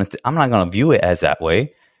I'm not gonna view it as that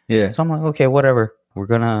way. Yeah. So I'm like, okay, whatever. It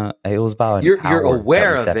was about an hour. You're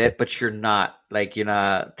aware of it, but you're not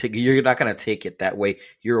gonna take it that way.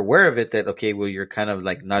 You're aware of it that, okay, well, you're kind of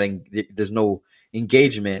like there's no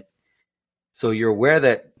engagement. So you're aware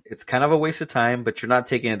that it's kind of a waste of time, but you're not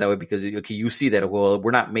taking it that way because, okay, you see that, well,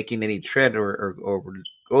 we're not making any tread or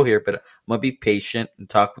go here, but I'm going to be patient and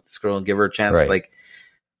talk with this girl and give her a chance. Right. Like,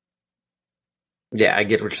 yeah, I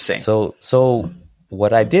get what you're saying. So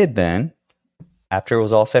what I did then, after it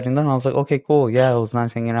was all said and done, I was like, okay, cool. Yeah, it was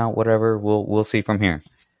nice hanging out, whatever. We'll see from here.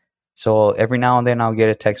 So every now and then I'll get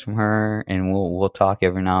a text from her and we'll talk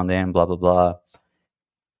every now and then, blah, blah, blah.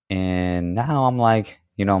 And now I'm like,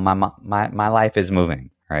 my life is moving.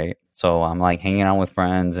 Right. So I'm like hanging out with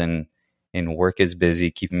friends and work is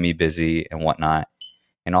busy, keeping me busy and whatnot.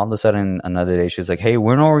 And all of a sudden another day she's like, "Hey,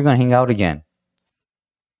 when are we going to hang out again?"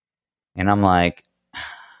 And I'm like,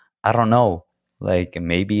 I don't know. Like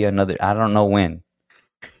maybe I don't know when.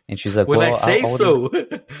 And she's like, when I say so,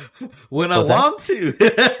 when I want to.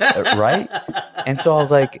 Right. And so I was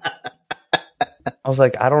like,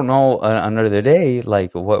 I don't know, another day,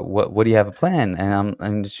 like what do you have a plan?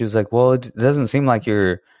 And she was like, well, it doesn't seem like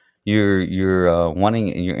you're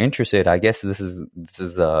wanting, you're interested. I guess this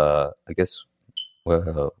is I guess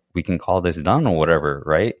we can call this done or whatever,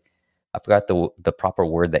 right? I forgot the proper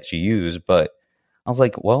word that she used, but I was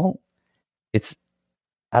like, well,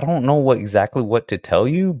 I don't know exactly what to tell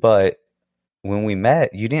you, but when we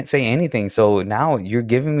met, you didn't say anything, so now you're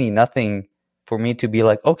giving me nothing for me to be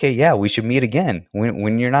like, okay, yeah, we should meet again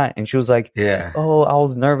when you're not. And she was like, yeah, oh, I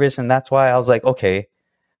was nervous. And that's why I was like, okay,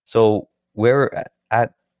 so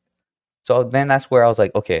so then that's where I was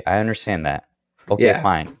like, okay, I understand that. Okay, yeah.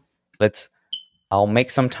 fine. I'll make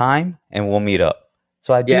some time and we'll meet up.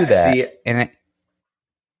 So I do that. See, and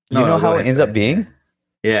you know how it ends up being?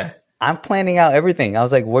 Yeah. I'm planning out everything. I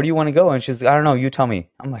was like, where do you want to go? And she's like, I don't know. You tell me.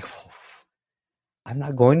 I'm like, I'm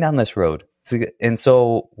not going down this road. And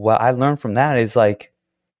so what I learned from that is like,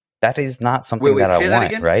 that is not something that I Say that want,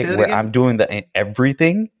 again. Say right? that Where again. I'm doing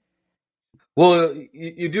everything. Well,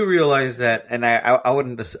 you do realize that, and I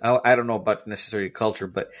wouldn't. I don't know about necessarily culture,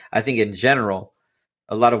 but I think in general,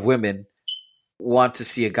 a lot of women want to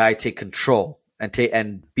see a guy take control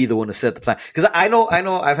and be the one to set the plan. Because I know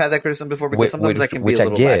I've had that criticism before, because sometimes I can be a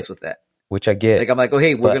little lax with that. Which I get. Like I'm like, oh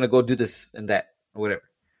hey, we're but, gonna go do this and that or whatever.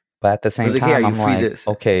 But at the same like, time, hey, I'm like,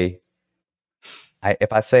 okay,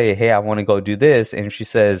 if I say, hey, I want to go do this, and she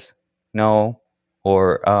says no,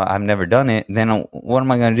 or I've never done it, then what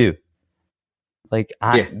am I going to do? Like,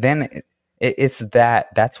 then it's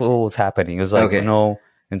that's what was happening. It was like, no.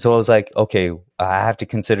 And so I was like, okay, I have to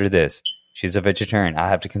consider this. She's a vegetarian. I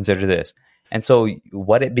have to consider this. And so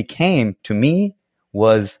what it became to me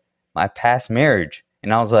was my past marriage.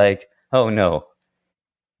 And I was like, oh no,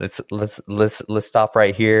 let's stop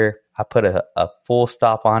right here. I put a full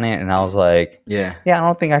stop on it, and I was like, yeah, I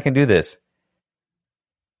don't think I can do this.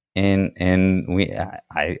 And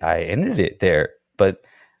I ended it there.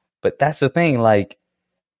 But that's the thing, like,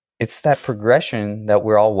 it's that progression that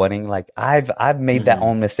we're all wanting. Like I've made that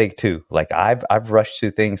own mistake too. Like I've rushed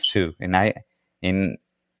through things too, and I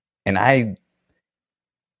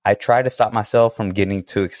try to stop myself from getting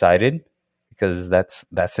too excited, because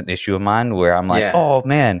that's an issue of mine where I'm like, oh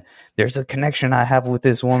man, there's a connection I have with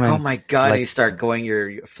this woman. Like, oh my god! Like, and you start going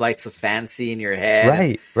your flights of fancy in your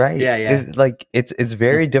head. Right. Yeah. It's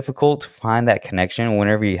very difficult to find that connection.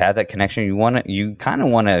 Whenever you have that connection, you kind of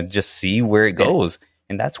want to just see where it goes,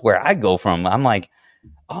 and that's where I go from. I'm like,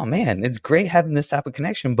 oh man, it's great having this type of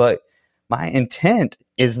connection, but my intent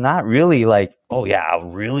is not really like, oh yeah, I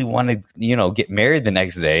really want to, get married the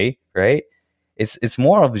next day, right? It's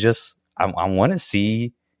more of just I want to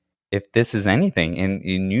see if this is anything,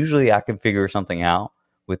 and usually I can figure something out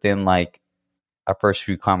within like our first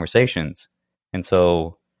few conversations. And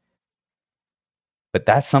so, but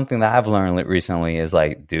that's something that I've learned recently is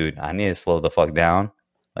like, dude, I need to slow the fuck down.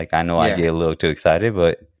 Like I know I get a little too excited,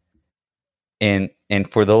 but and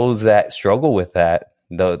for those that struggle with that,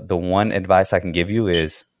 the one advice I can give you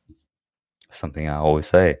is something I always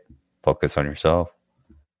say: focus on yourself,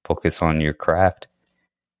 focus on your craft.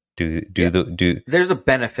 There's a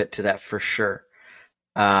benefit to that for sure,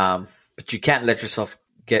 but you can't let yourself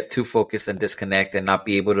get too focused and disconnect and not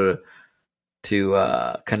be able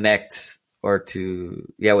to connect or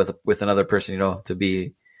to with another person,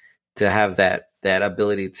 to have that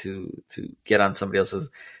ability to get on somebody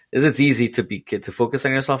else's. Is it's easy to focus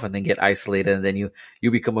on yourself and then get isolated, and then you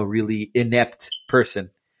become a really inept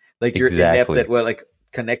person. Like you're inept at like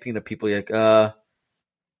connecting to people. You're like,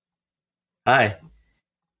 hi.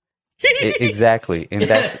 Exactly. And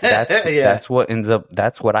that's what ends up,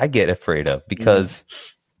 that's what I get afraid of, because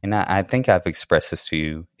and I think I've expressed this to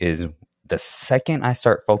you, is the second I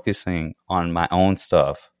start focusing on my own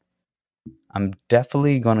stuff, I'm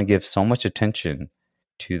definitely going to give so much attention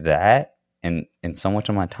to that and so much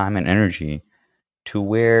of my time and energy to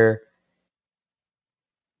where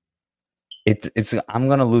it's I'm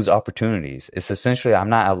going to lose opportunities. It's essentially I'm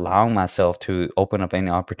not allowing myself to open up any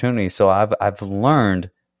opportunities. So I've learned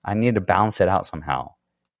I need to balance it out somehow.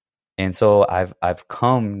 And so I've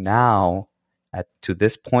come now to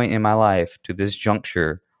this point in my life, to this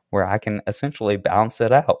juncture, where I can essentially balance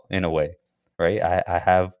it out in a way, right? I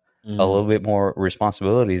have a little bit more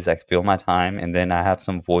responsibilities that fill my time, and then I have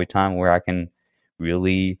some void time where I can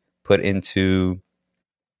really put into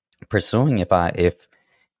pursuing if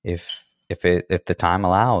the time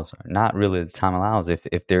allows, or not really the time allows,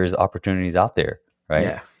 if there's opportunities out there, right?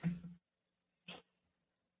 Yeah.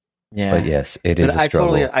 But yes, it is a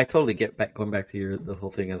struggle. I totally get going back to the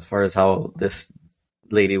whole thing as far as how this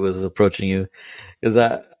lady was approaching you,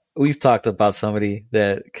 because we've talked about somebody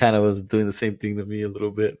that kind of was doing the same thing to me a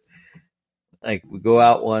little bit. Like we go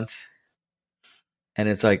out once, and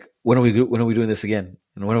it's like, when are we doing this again?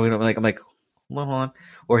 And when are we I'm like, hold on.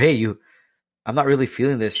 Or hey, I'm not really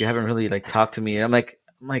feeling this. You haven't really like talked to me. And I'm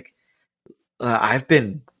like, I've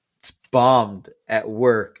been bombed at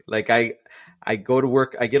work. Like I go to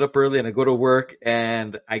work, I get up early and I go to work,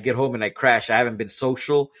 and I get home and I crash. I haven't been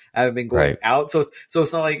social. I haven't been going out. So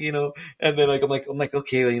it's not like, and then like, I'm like,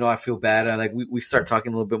 okay, well, I feel bad. And like, we start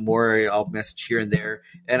talking a little bit more. I'll message here and there.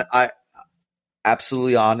 And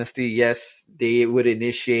absolutely honesty. Yes, they would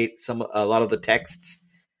initiate a lot of the texts,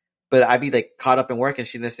 but I'd be like caught up in work, and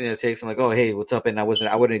she didn't send a text. I'm like, oh, hey, what's up? And I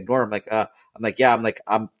wouldn't ignore him.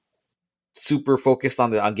 I'm super focused on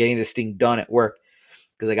getting this thing done at work,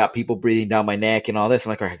 because I got people breathing down my neck and all this. I'm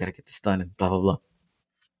like, all right, I gotta get this done and blah blah blah.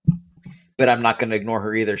 but I'm not going to ignore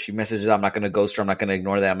her either. She messages, I'm not going to ghost her. I'm not going to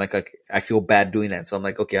ignore that. I'm like, I feel bad doing that. So I'm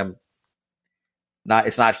like, okay,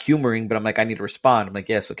 it's not humoring, but I'm like, I need to respond. I'm like,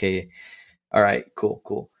 yes, okay. All right,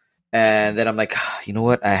 cool. And then I'm like, you know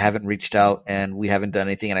what? I haven't reached out and we haven't done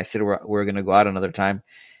anything. And I said, we're going to go out another time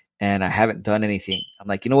and I haven't done anything. I'm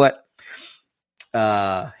like, you know what?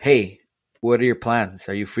 Hey, what are your plans?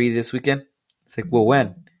 Are you free this weekend? It's like, well,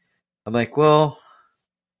 when? I'm like, well,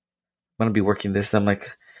 I'm going to be working this. I'm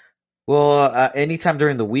like, well, anytime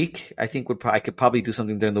during the week, I think I could probably do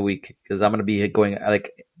something during the week because I'm going to be going,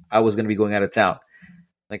 like, I was going to be going out of town.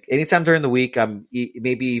 Like, anytime during the week, I'm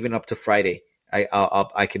maybe even up to Friday.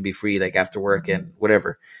 I can be free, like, after work and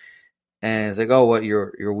whatever. And it's like, oh, what,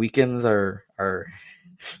 your weekends are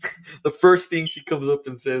the first thing she comes up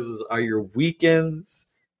and says was, are your weekends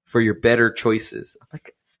for your better choices? I'm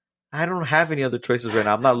like, I don't have any other choices right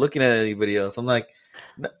now. I'm not looking at anybody else. I'm like,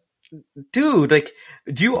 dude, like,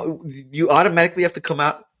 do you automatically have to come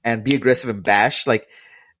out and be aggressive and bash? Like,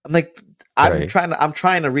 I'm like, I'm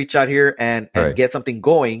trying to reach out here and get something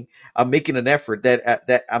going. I'm making an effort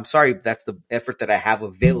that I'm sorry, that's the effort that I have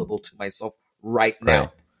available to myself right now. Right.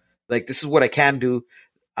 Like, this is what I can do.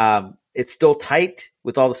 It's still tight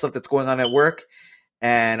with all the stuff that's going on at work,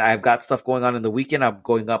 and I've got stuff going on in the weekend. I'm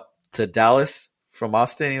going up to Dallas from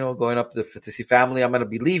Austin, going up to see family. I'm going to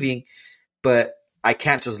be leaving, but I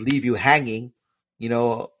can't just leave you hanging,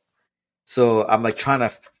 So I'm like trying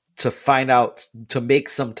to find out, to make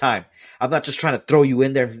some time. I'm not just trying to throw you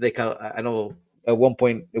in there. Like, I know at one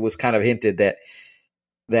point it was kind of hinted that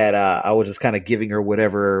I was just kind of giving her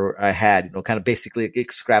whatever I had, kind of basically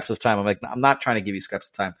scraps of time. I'm like, I'm not trying to give you scraps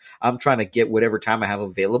of time. I'm trying to get whatever time I have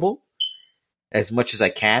available as much as I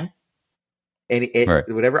can. And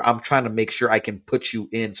whatever, I'm trying to make sure I can put you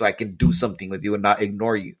in so I can do something with you and not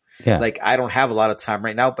ignore you. Yeah. Like, I don't have a lot of time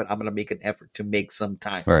right now, but I'm going to make an effort to make some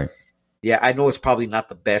time. Right. Yeah, I know it's probably not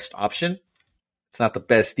the best option. It's not the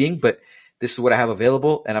best thing, but this is what I have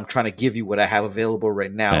available, and I'm trying to give you what I have available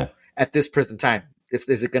right now at this present time. Is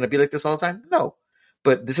it going to be like this all the time? No.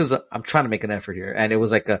 But I'm trying to make an effort here. And it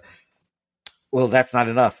was like well, that's not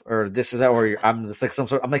enough, or this is that, or I'm just like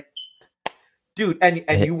I'm like, dude, and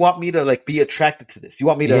you want me to, like, be attracted to this? You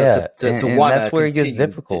want me to want to? And that's where it gets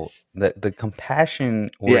difficult. The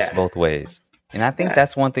compassion works both ways, and I think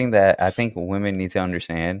that's one thing that I think women need to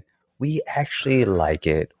understand. We actually like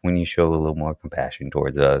it when you show a little more compassion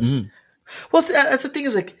towards us. Mm-hmm. Well, that's the thing,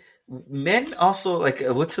 is like, men also, like,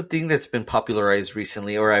 what's the thing that's been popularized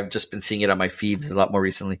recently, or I've just been seeing it on my feeds a lot more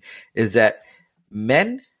recently, is that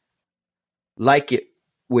men like it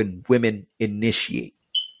when women initiate.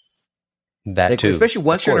 That, like, too, especially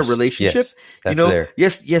once you're in a relationship,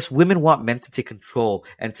 yes, women want men to take control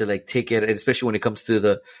and to, like, take it, and especially when it comes to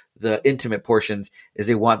the intimate portions, is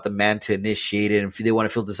they want the man to initiate it and they want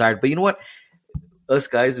to feel desired. But you know what? Us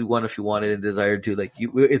guys, we want to feel wanted and desired too. Like,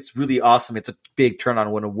 it's really awesome. It's a big turn on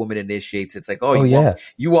when a woman initiates. It's like,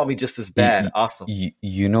 you want me just as bad. Awesome.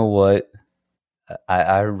 You know what?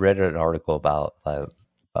 I read an article about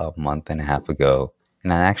a month and a half ago,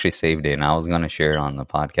 and I actually saved it, and I was going to share it on the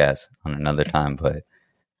podcast on another time, but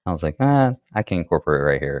I was like, I can incorporate it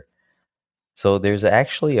right here. So there's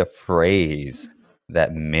actually a phrase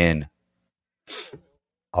that men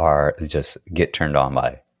are just get turned on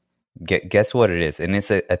by. Guess what it is? And it's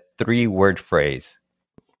a 3-word phrase.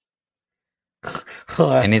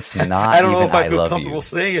 And it's not I don't even know if I feel comfortable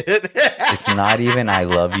saying it. It's not even I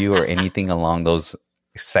love you or anything along those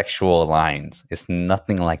sexual lines. It's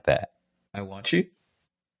nothing like that. I want you?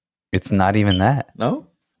 It's not even that. No?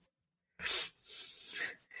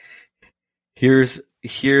 Here's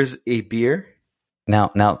a beer.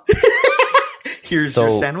 Now here's your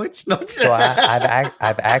sandwich. No. So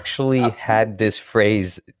I've actually had this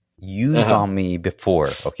phrase used on me before,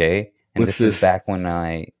 okay? And this is back when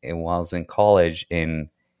I was in college, and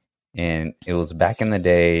it was back in the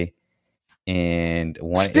day, and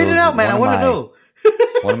spit it out, man. I want to know.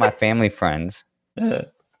 One of my family friends,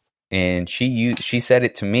 and she said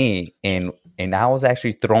it to me, and I was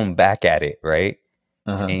actually thrown back at it, right?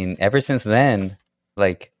 And ever since then,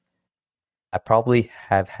 like, I probably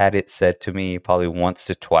have had it said to me probably once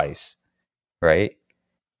to twice, right?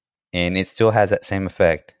 And it still has that same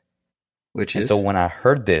effect. Which is? So when I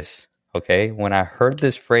heard this, okay, when I heard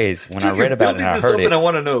this phrase, when I read about it and I heard it, I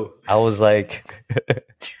want to know. I was like,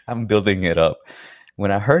 I'm building it up.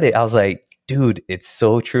 When I heard it, I was like, dude, it's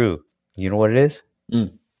so true. You know what it is?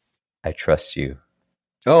 I trust you.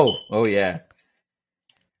 Oh yeah.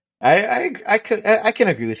 I can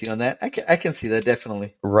agree with you on that. I can see that,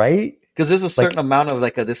 definitely. Right? Because there's a certain amount of,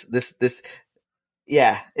 like, this.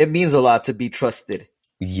 Yeah, it means a lot to be trusted.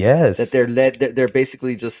 Yes. that they're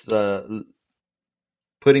basically just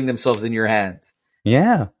putting themselves in your hands.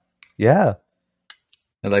 Yeah. Yeah.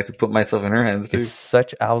 I'd like to put myself in her hands too. It's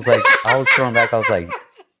such. I was thrown back. I was like,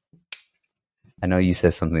 I know you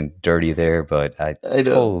said something dirty there, but I I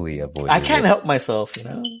know. totally avoided I can't it. help myself,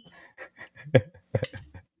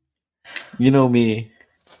 You know me.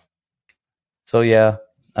 So yeah,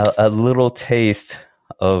 a little taste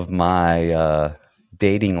of my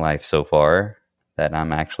dating life so far. That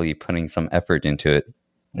I'm actually putting some effort into it.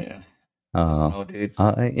 Yeah. Dude.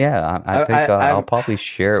 Yeah, I think I'll probably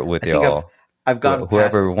share it with y'all. I've gone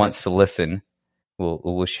whoever past wants to listen.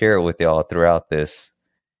 We'll share it with y'all throughout this,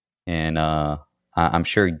 and I'm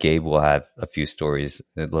sure Gabe will have a few stories,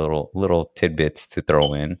 little tidbits to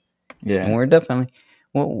throw in. Yeah, and we're definitely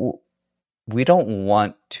we don't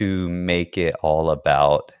want to make it all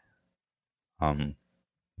about the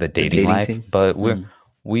dating life, thing. but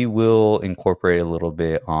we will incorporate a little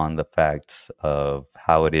bit on the facts of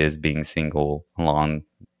how it is being single along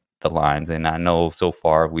the lines. And I know so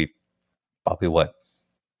far we've probably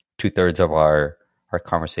 2/3 of our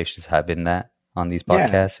conversations have been that on these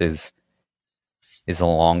podcasts is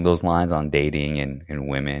along those lines on dating and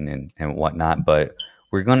women and whatnot. But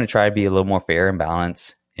we're going to try to be a little more fair and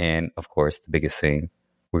balanced. And of course, the biggest thing,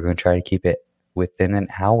 we're going to try to keep it within an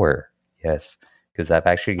hour. Yes, because I've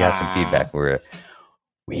actually got some feedback where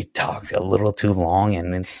we talked a little too long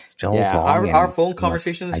and it feels long. Our phone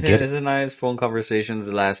conversations, his and I's phone conversations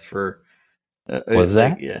last for what's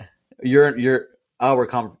that? Yeah,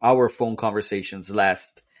 our phone conversations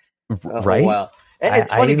last right? a while. And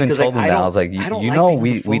it's funny I even because told them that I was like,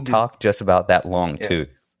 we talk just about that long too.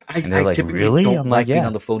 And they're like, typically really? don't I'm like being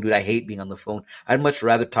on the phone, dude. I hate being on the phone. I'd much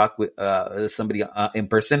rather talk with somebody in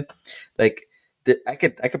person. Like I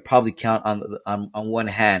could probably count on one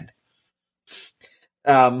hand.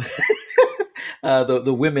 The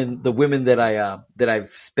women that I've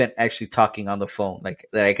spent actually talking on the phone, like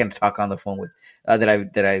that I can talk on the phone with,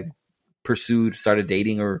 that I've pursued, started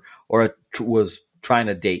dating, or was trying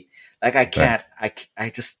to date. Like I can't, I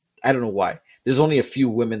just I don't know why. There's only a few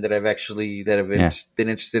women that I've actually been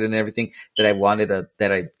interested in everything that I wanted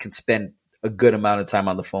that I could spend a good amount of time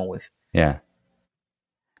on the phone with. Yeah.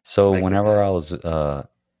 So whenever I was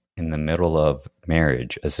in the middle of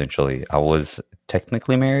marriage, essentially, I was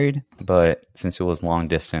technically married, but since it was long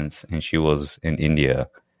distance and she was in India,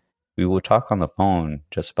 we would talk on the phone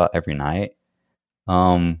just about every night.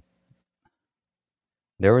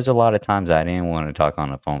 There was a lot of times I didn't want to talk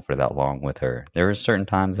on the phone for that long with her. There were certain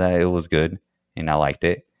times that it was good and I liked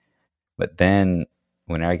it. But then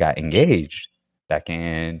when I got engaged back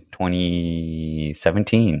in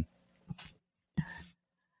 2017,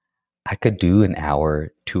 I could do an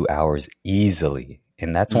hour, 2 hours easily.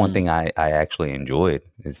 And that's one thing I actually enjoyed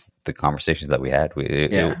is the conversations that we had.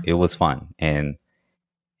 It was fun. And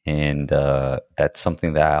that's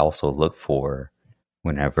something that I also look for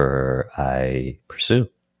whenever I pursue,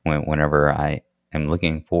 whenever I am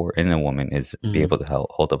looking for in a woman is be able to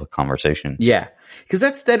hold up a conversation. Yeah,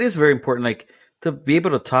 because that is very important. Like to be able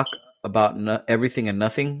to talk about everything and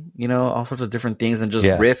nothing, all sorts of different things, and just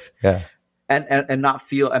riff, and not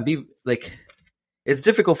feel and be like. It's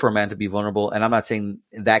difficult for a man to be vulnerable, and I'm not saying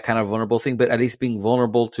that kind of vulnerable thing, but at least being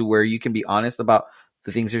vulnerable to where you can be honest about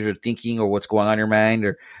the things that you're thinking or what's going on in your mind,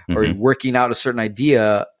 or working out a certain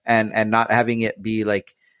idea, and not having it be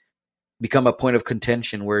like become a point of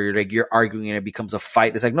contention where you're arguing and it becomes a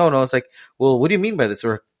fight. It's like no, it's like, well, what do you mean by this?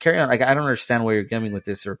 Or carry on. Like I don't understand where you're coming with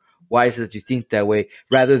this, or why is it that you think that way?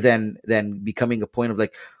 Rather than becoming a point of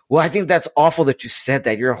like, well, I think that's awful that you said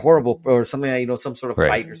that. You're horrible, or something that some sort of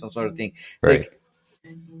fight or some sort of thing. Right. Like,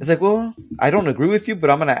 it's like, well, I don't agree with you, but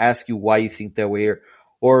I'm going to ask you why you think that way,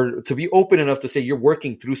 or to be open enough to say you're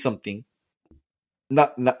working through something.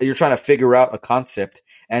 Not you're trying to figure out a concept,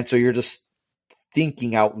 and so you're just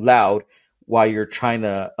thinking out loud while you're trying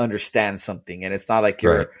to understand something, and it's not like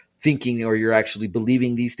you're thinking or you're actually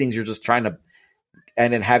believing these things. You're just trying to,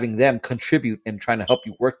 and then having them contribute and trying to help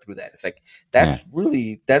you work through that. It's like that's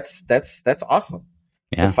really that's awesome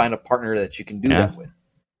to find a partner that you can do that with.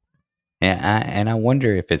 And I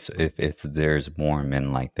wonder if there's more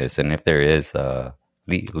men like this, and if there is,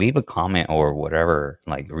 leave a comment or whatever.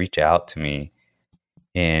 Like reach out to me,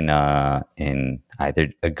 and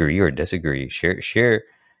either agree or disagree. Share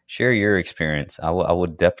your experience. I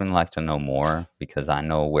would definitely like to know more because I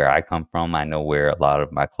know where I come from. I know where a lot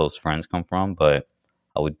of my close friends come from, but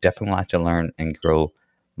I would definitely like to learn and grow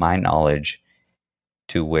my knowledge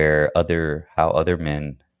to how other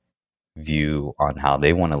men view on how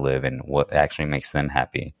they want to live and what actually makes them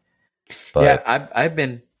happy. But I've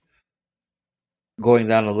been going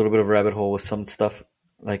down a little bit of a rabbit hole with some stuff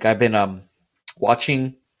Like I've been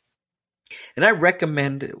watching, and I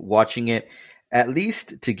recommend watching it at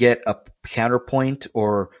least to get a counterpoint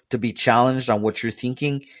or to be challenged on what you're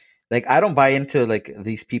thinking. Like I don't buy into like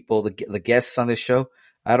these people, the guests on this show.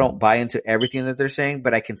 I don't buy into everything that they're saying,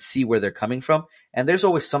 but I can see where they're coming from, and there's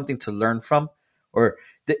always something to learn from. Or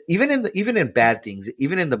even in bad things,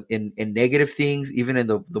 even in negative things, even in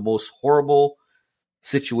the most horrible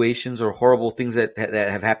situations or horrible things that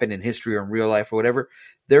have happened in history or in real life or whatever,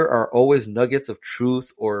 there are always nuggets of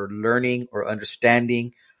truth or learning or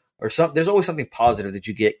understanding or some. There's always something positive that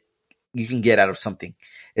you can get out of something.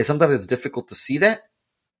 And sometimes it's difficult to see that,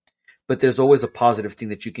 but there's always a positive thing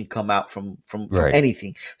that you can come out from Right.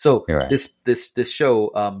 anything. So You're right. this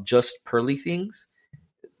show, Just Pearly Things.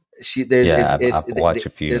 There's Yeah, I've watched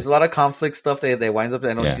a few. there's a lot of conflict stuff that winds up.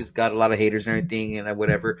 I know Yeah. she's got a lot of haters and everything and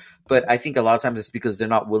whatever, but I think a lot of times it's because they're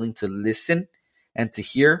not willing to listen and to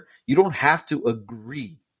hear. You don't have to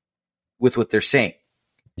agree with what they're saying.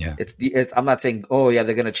 Yeah. I'm not saying, oh yeah,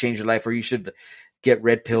 they're gonna change your life, or you should get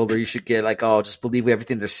red pilled, or you should get like, oh, just believe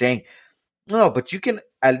everything they're saying. No, but you can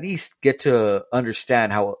at least get to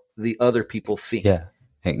understand how the other people think. Yeah.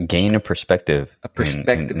 And gain a perspective. And See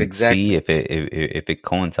exactly. if it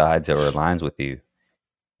coincides or aligns with you.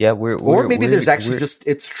 Yeah, or maybe there's actually just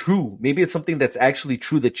it's true. Maybe it's something that's actually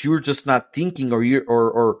true that you're just not thinking, or you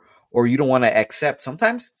don't want to accept.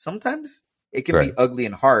 Sometimes it can be ugly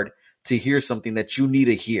and hard to hear something that you need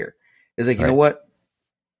to hear. It's like, you know what?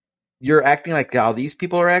 You're acting like how these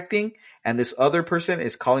people are acting, and this other person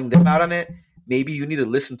is calling them out on it. Maybe you need to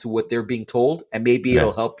listen to what they're being told, and maybe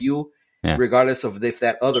it'll help you. Yeah. Regardless of if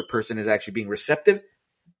that other person is actually being receptive,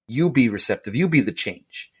 you be receptive. You be the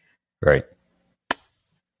change. Right.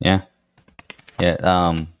 Yeah.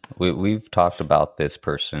 Yeah. We've talked about this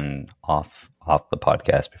person off the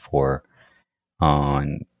podcast before.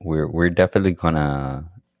 And we're definitely gonna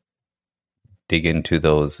dig into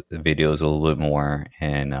those videos a little bit more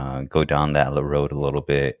and go down that road a little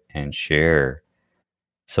bit and share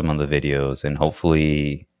some of the videos, and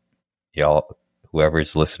hopefully y'all,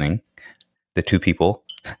 whoever's listening, the two people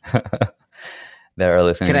that are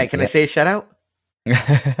listening. Can I say a shout out?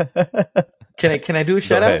 Can I do a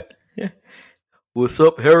shout out? Yeah. What's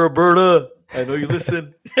up, Heriberta? I know you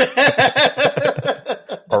listen.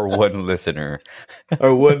 Our one listener.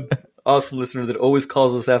 Our one awesome listener that always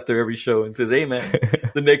calls us after every show and says, "Hey man,"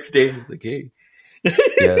 the next day it's like, "Hey."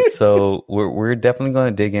 Yeah, so we're definitely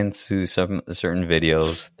going to dig into some certain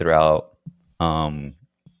videos throughout.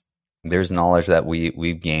 There's knowledge that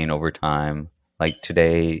we've gained over time. Like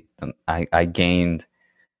today, I gained.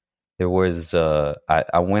 There was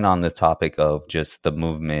I went on the topic of just the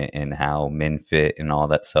movement and how men fit and all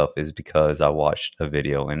that stuff is because I watched a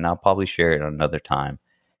video, and I'll probably share it another time,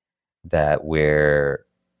 that where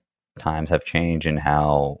times have changed and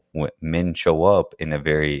how men show up in a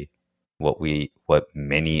very what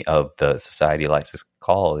many of the society likes to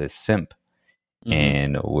call is simp. Mm-hmm.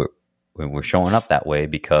 And we're showing up that way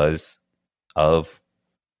because of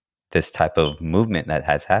this type of movement that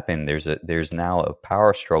has happened. There's now a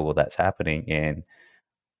power struggle that's happening, and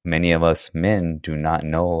many of us men do not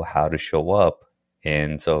know how to show up.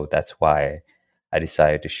 And so that's why I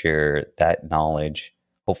decided to share that knowledge.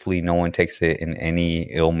 Hopefully no one takes it in any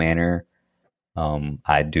ill manner.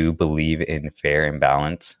 I do believe in fair and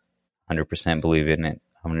balance. 100% believe in it.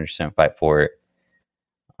 100% fight for it.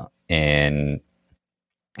 And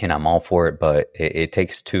I'm all for it, but it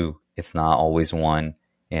takes two. It's not always one.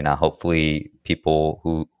 And hopefully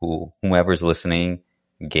people whomever's listening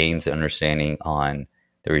gains understanding on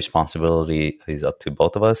the responsibility is up to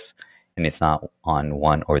both of us, and it's not on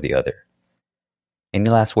one or the other. Any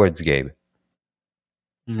last words, Gabe?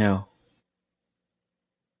 No.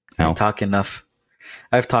 I talk enough.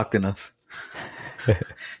 I've talked enough.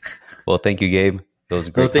 Well, thank you, Gabe. It was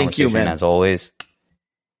a great conversation, man, as always.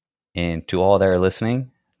 And to all that are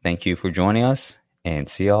listening, thank you for joining us, and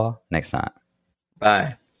see y'all next time.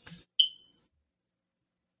 Bye.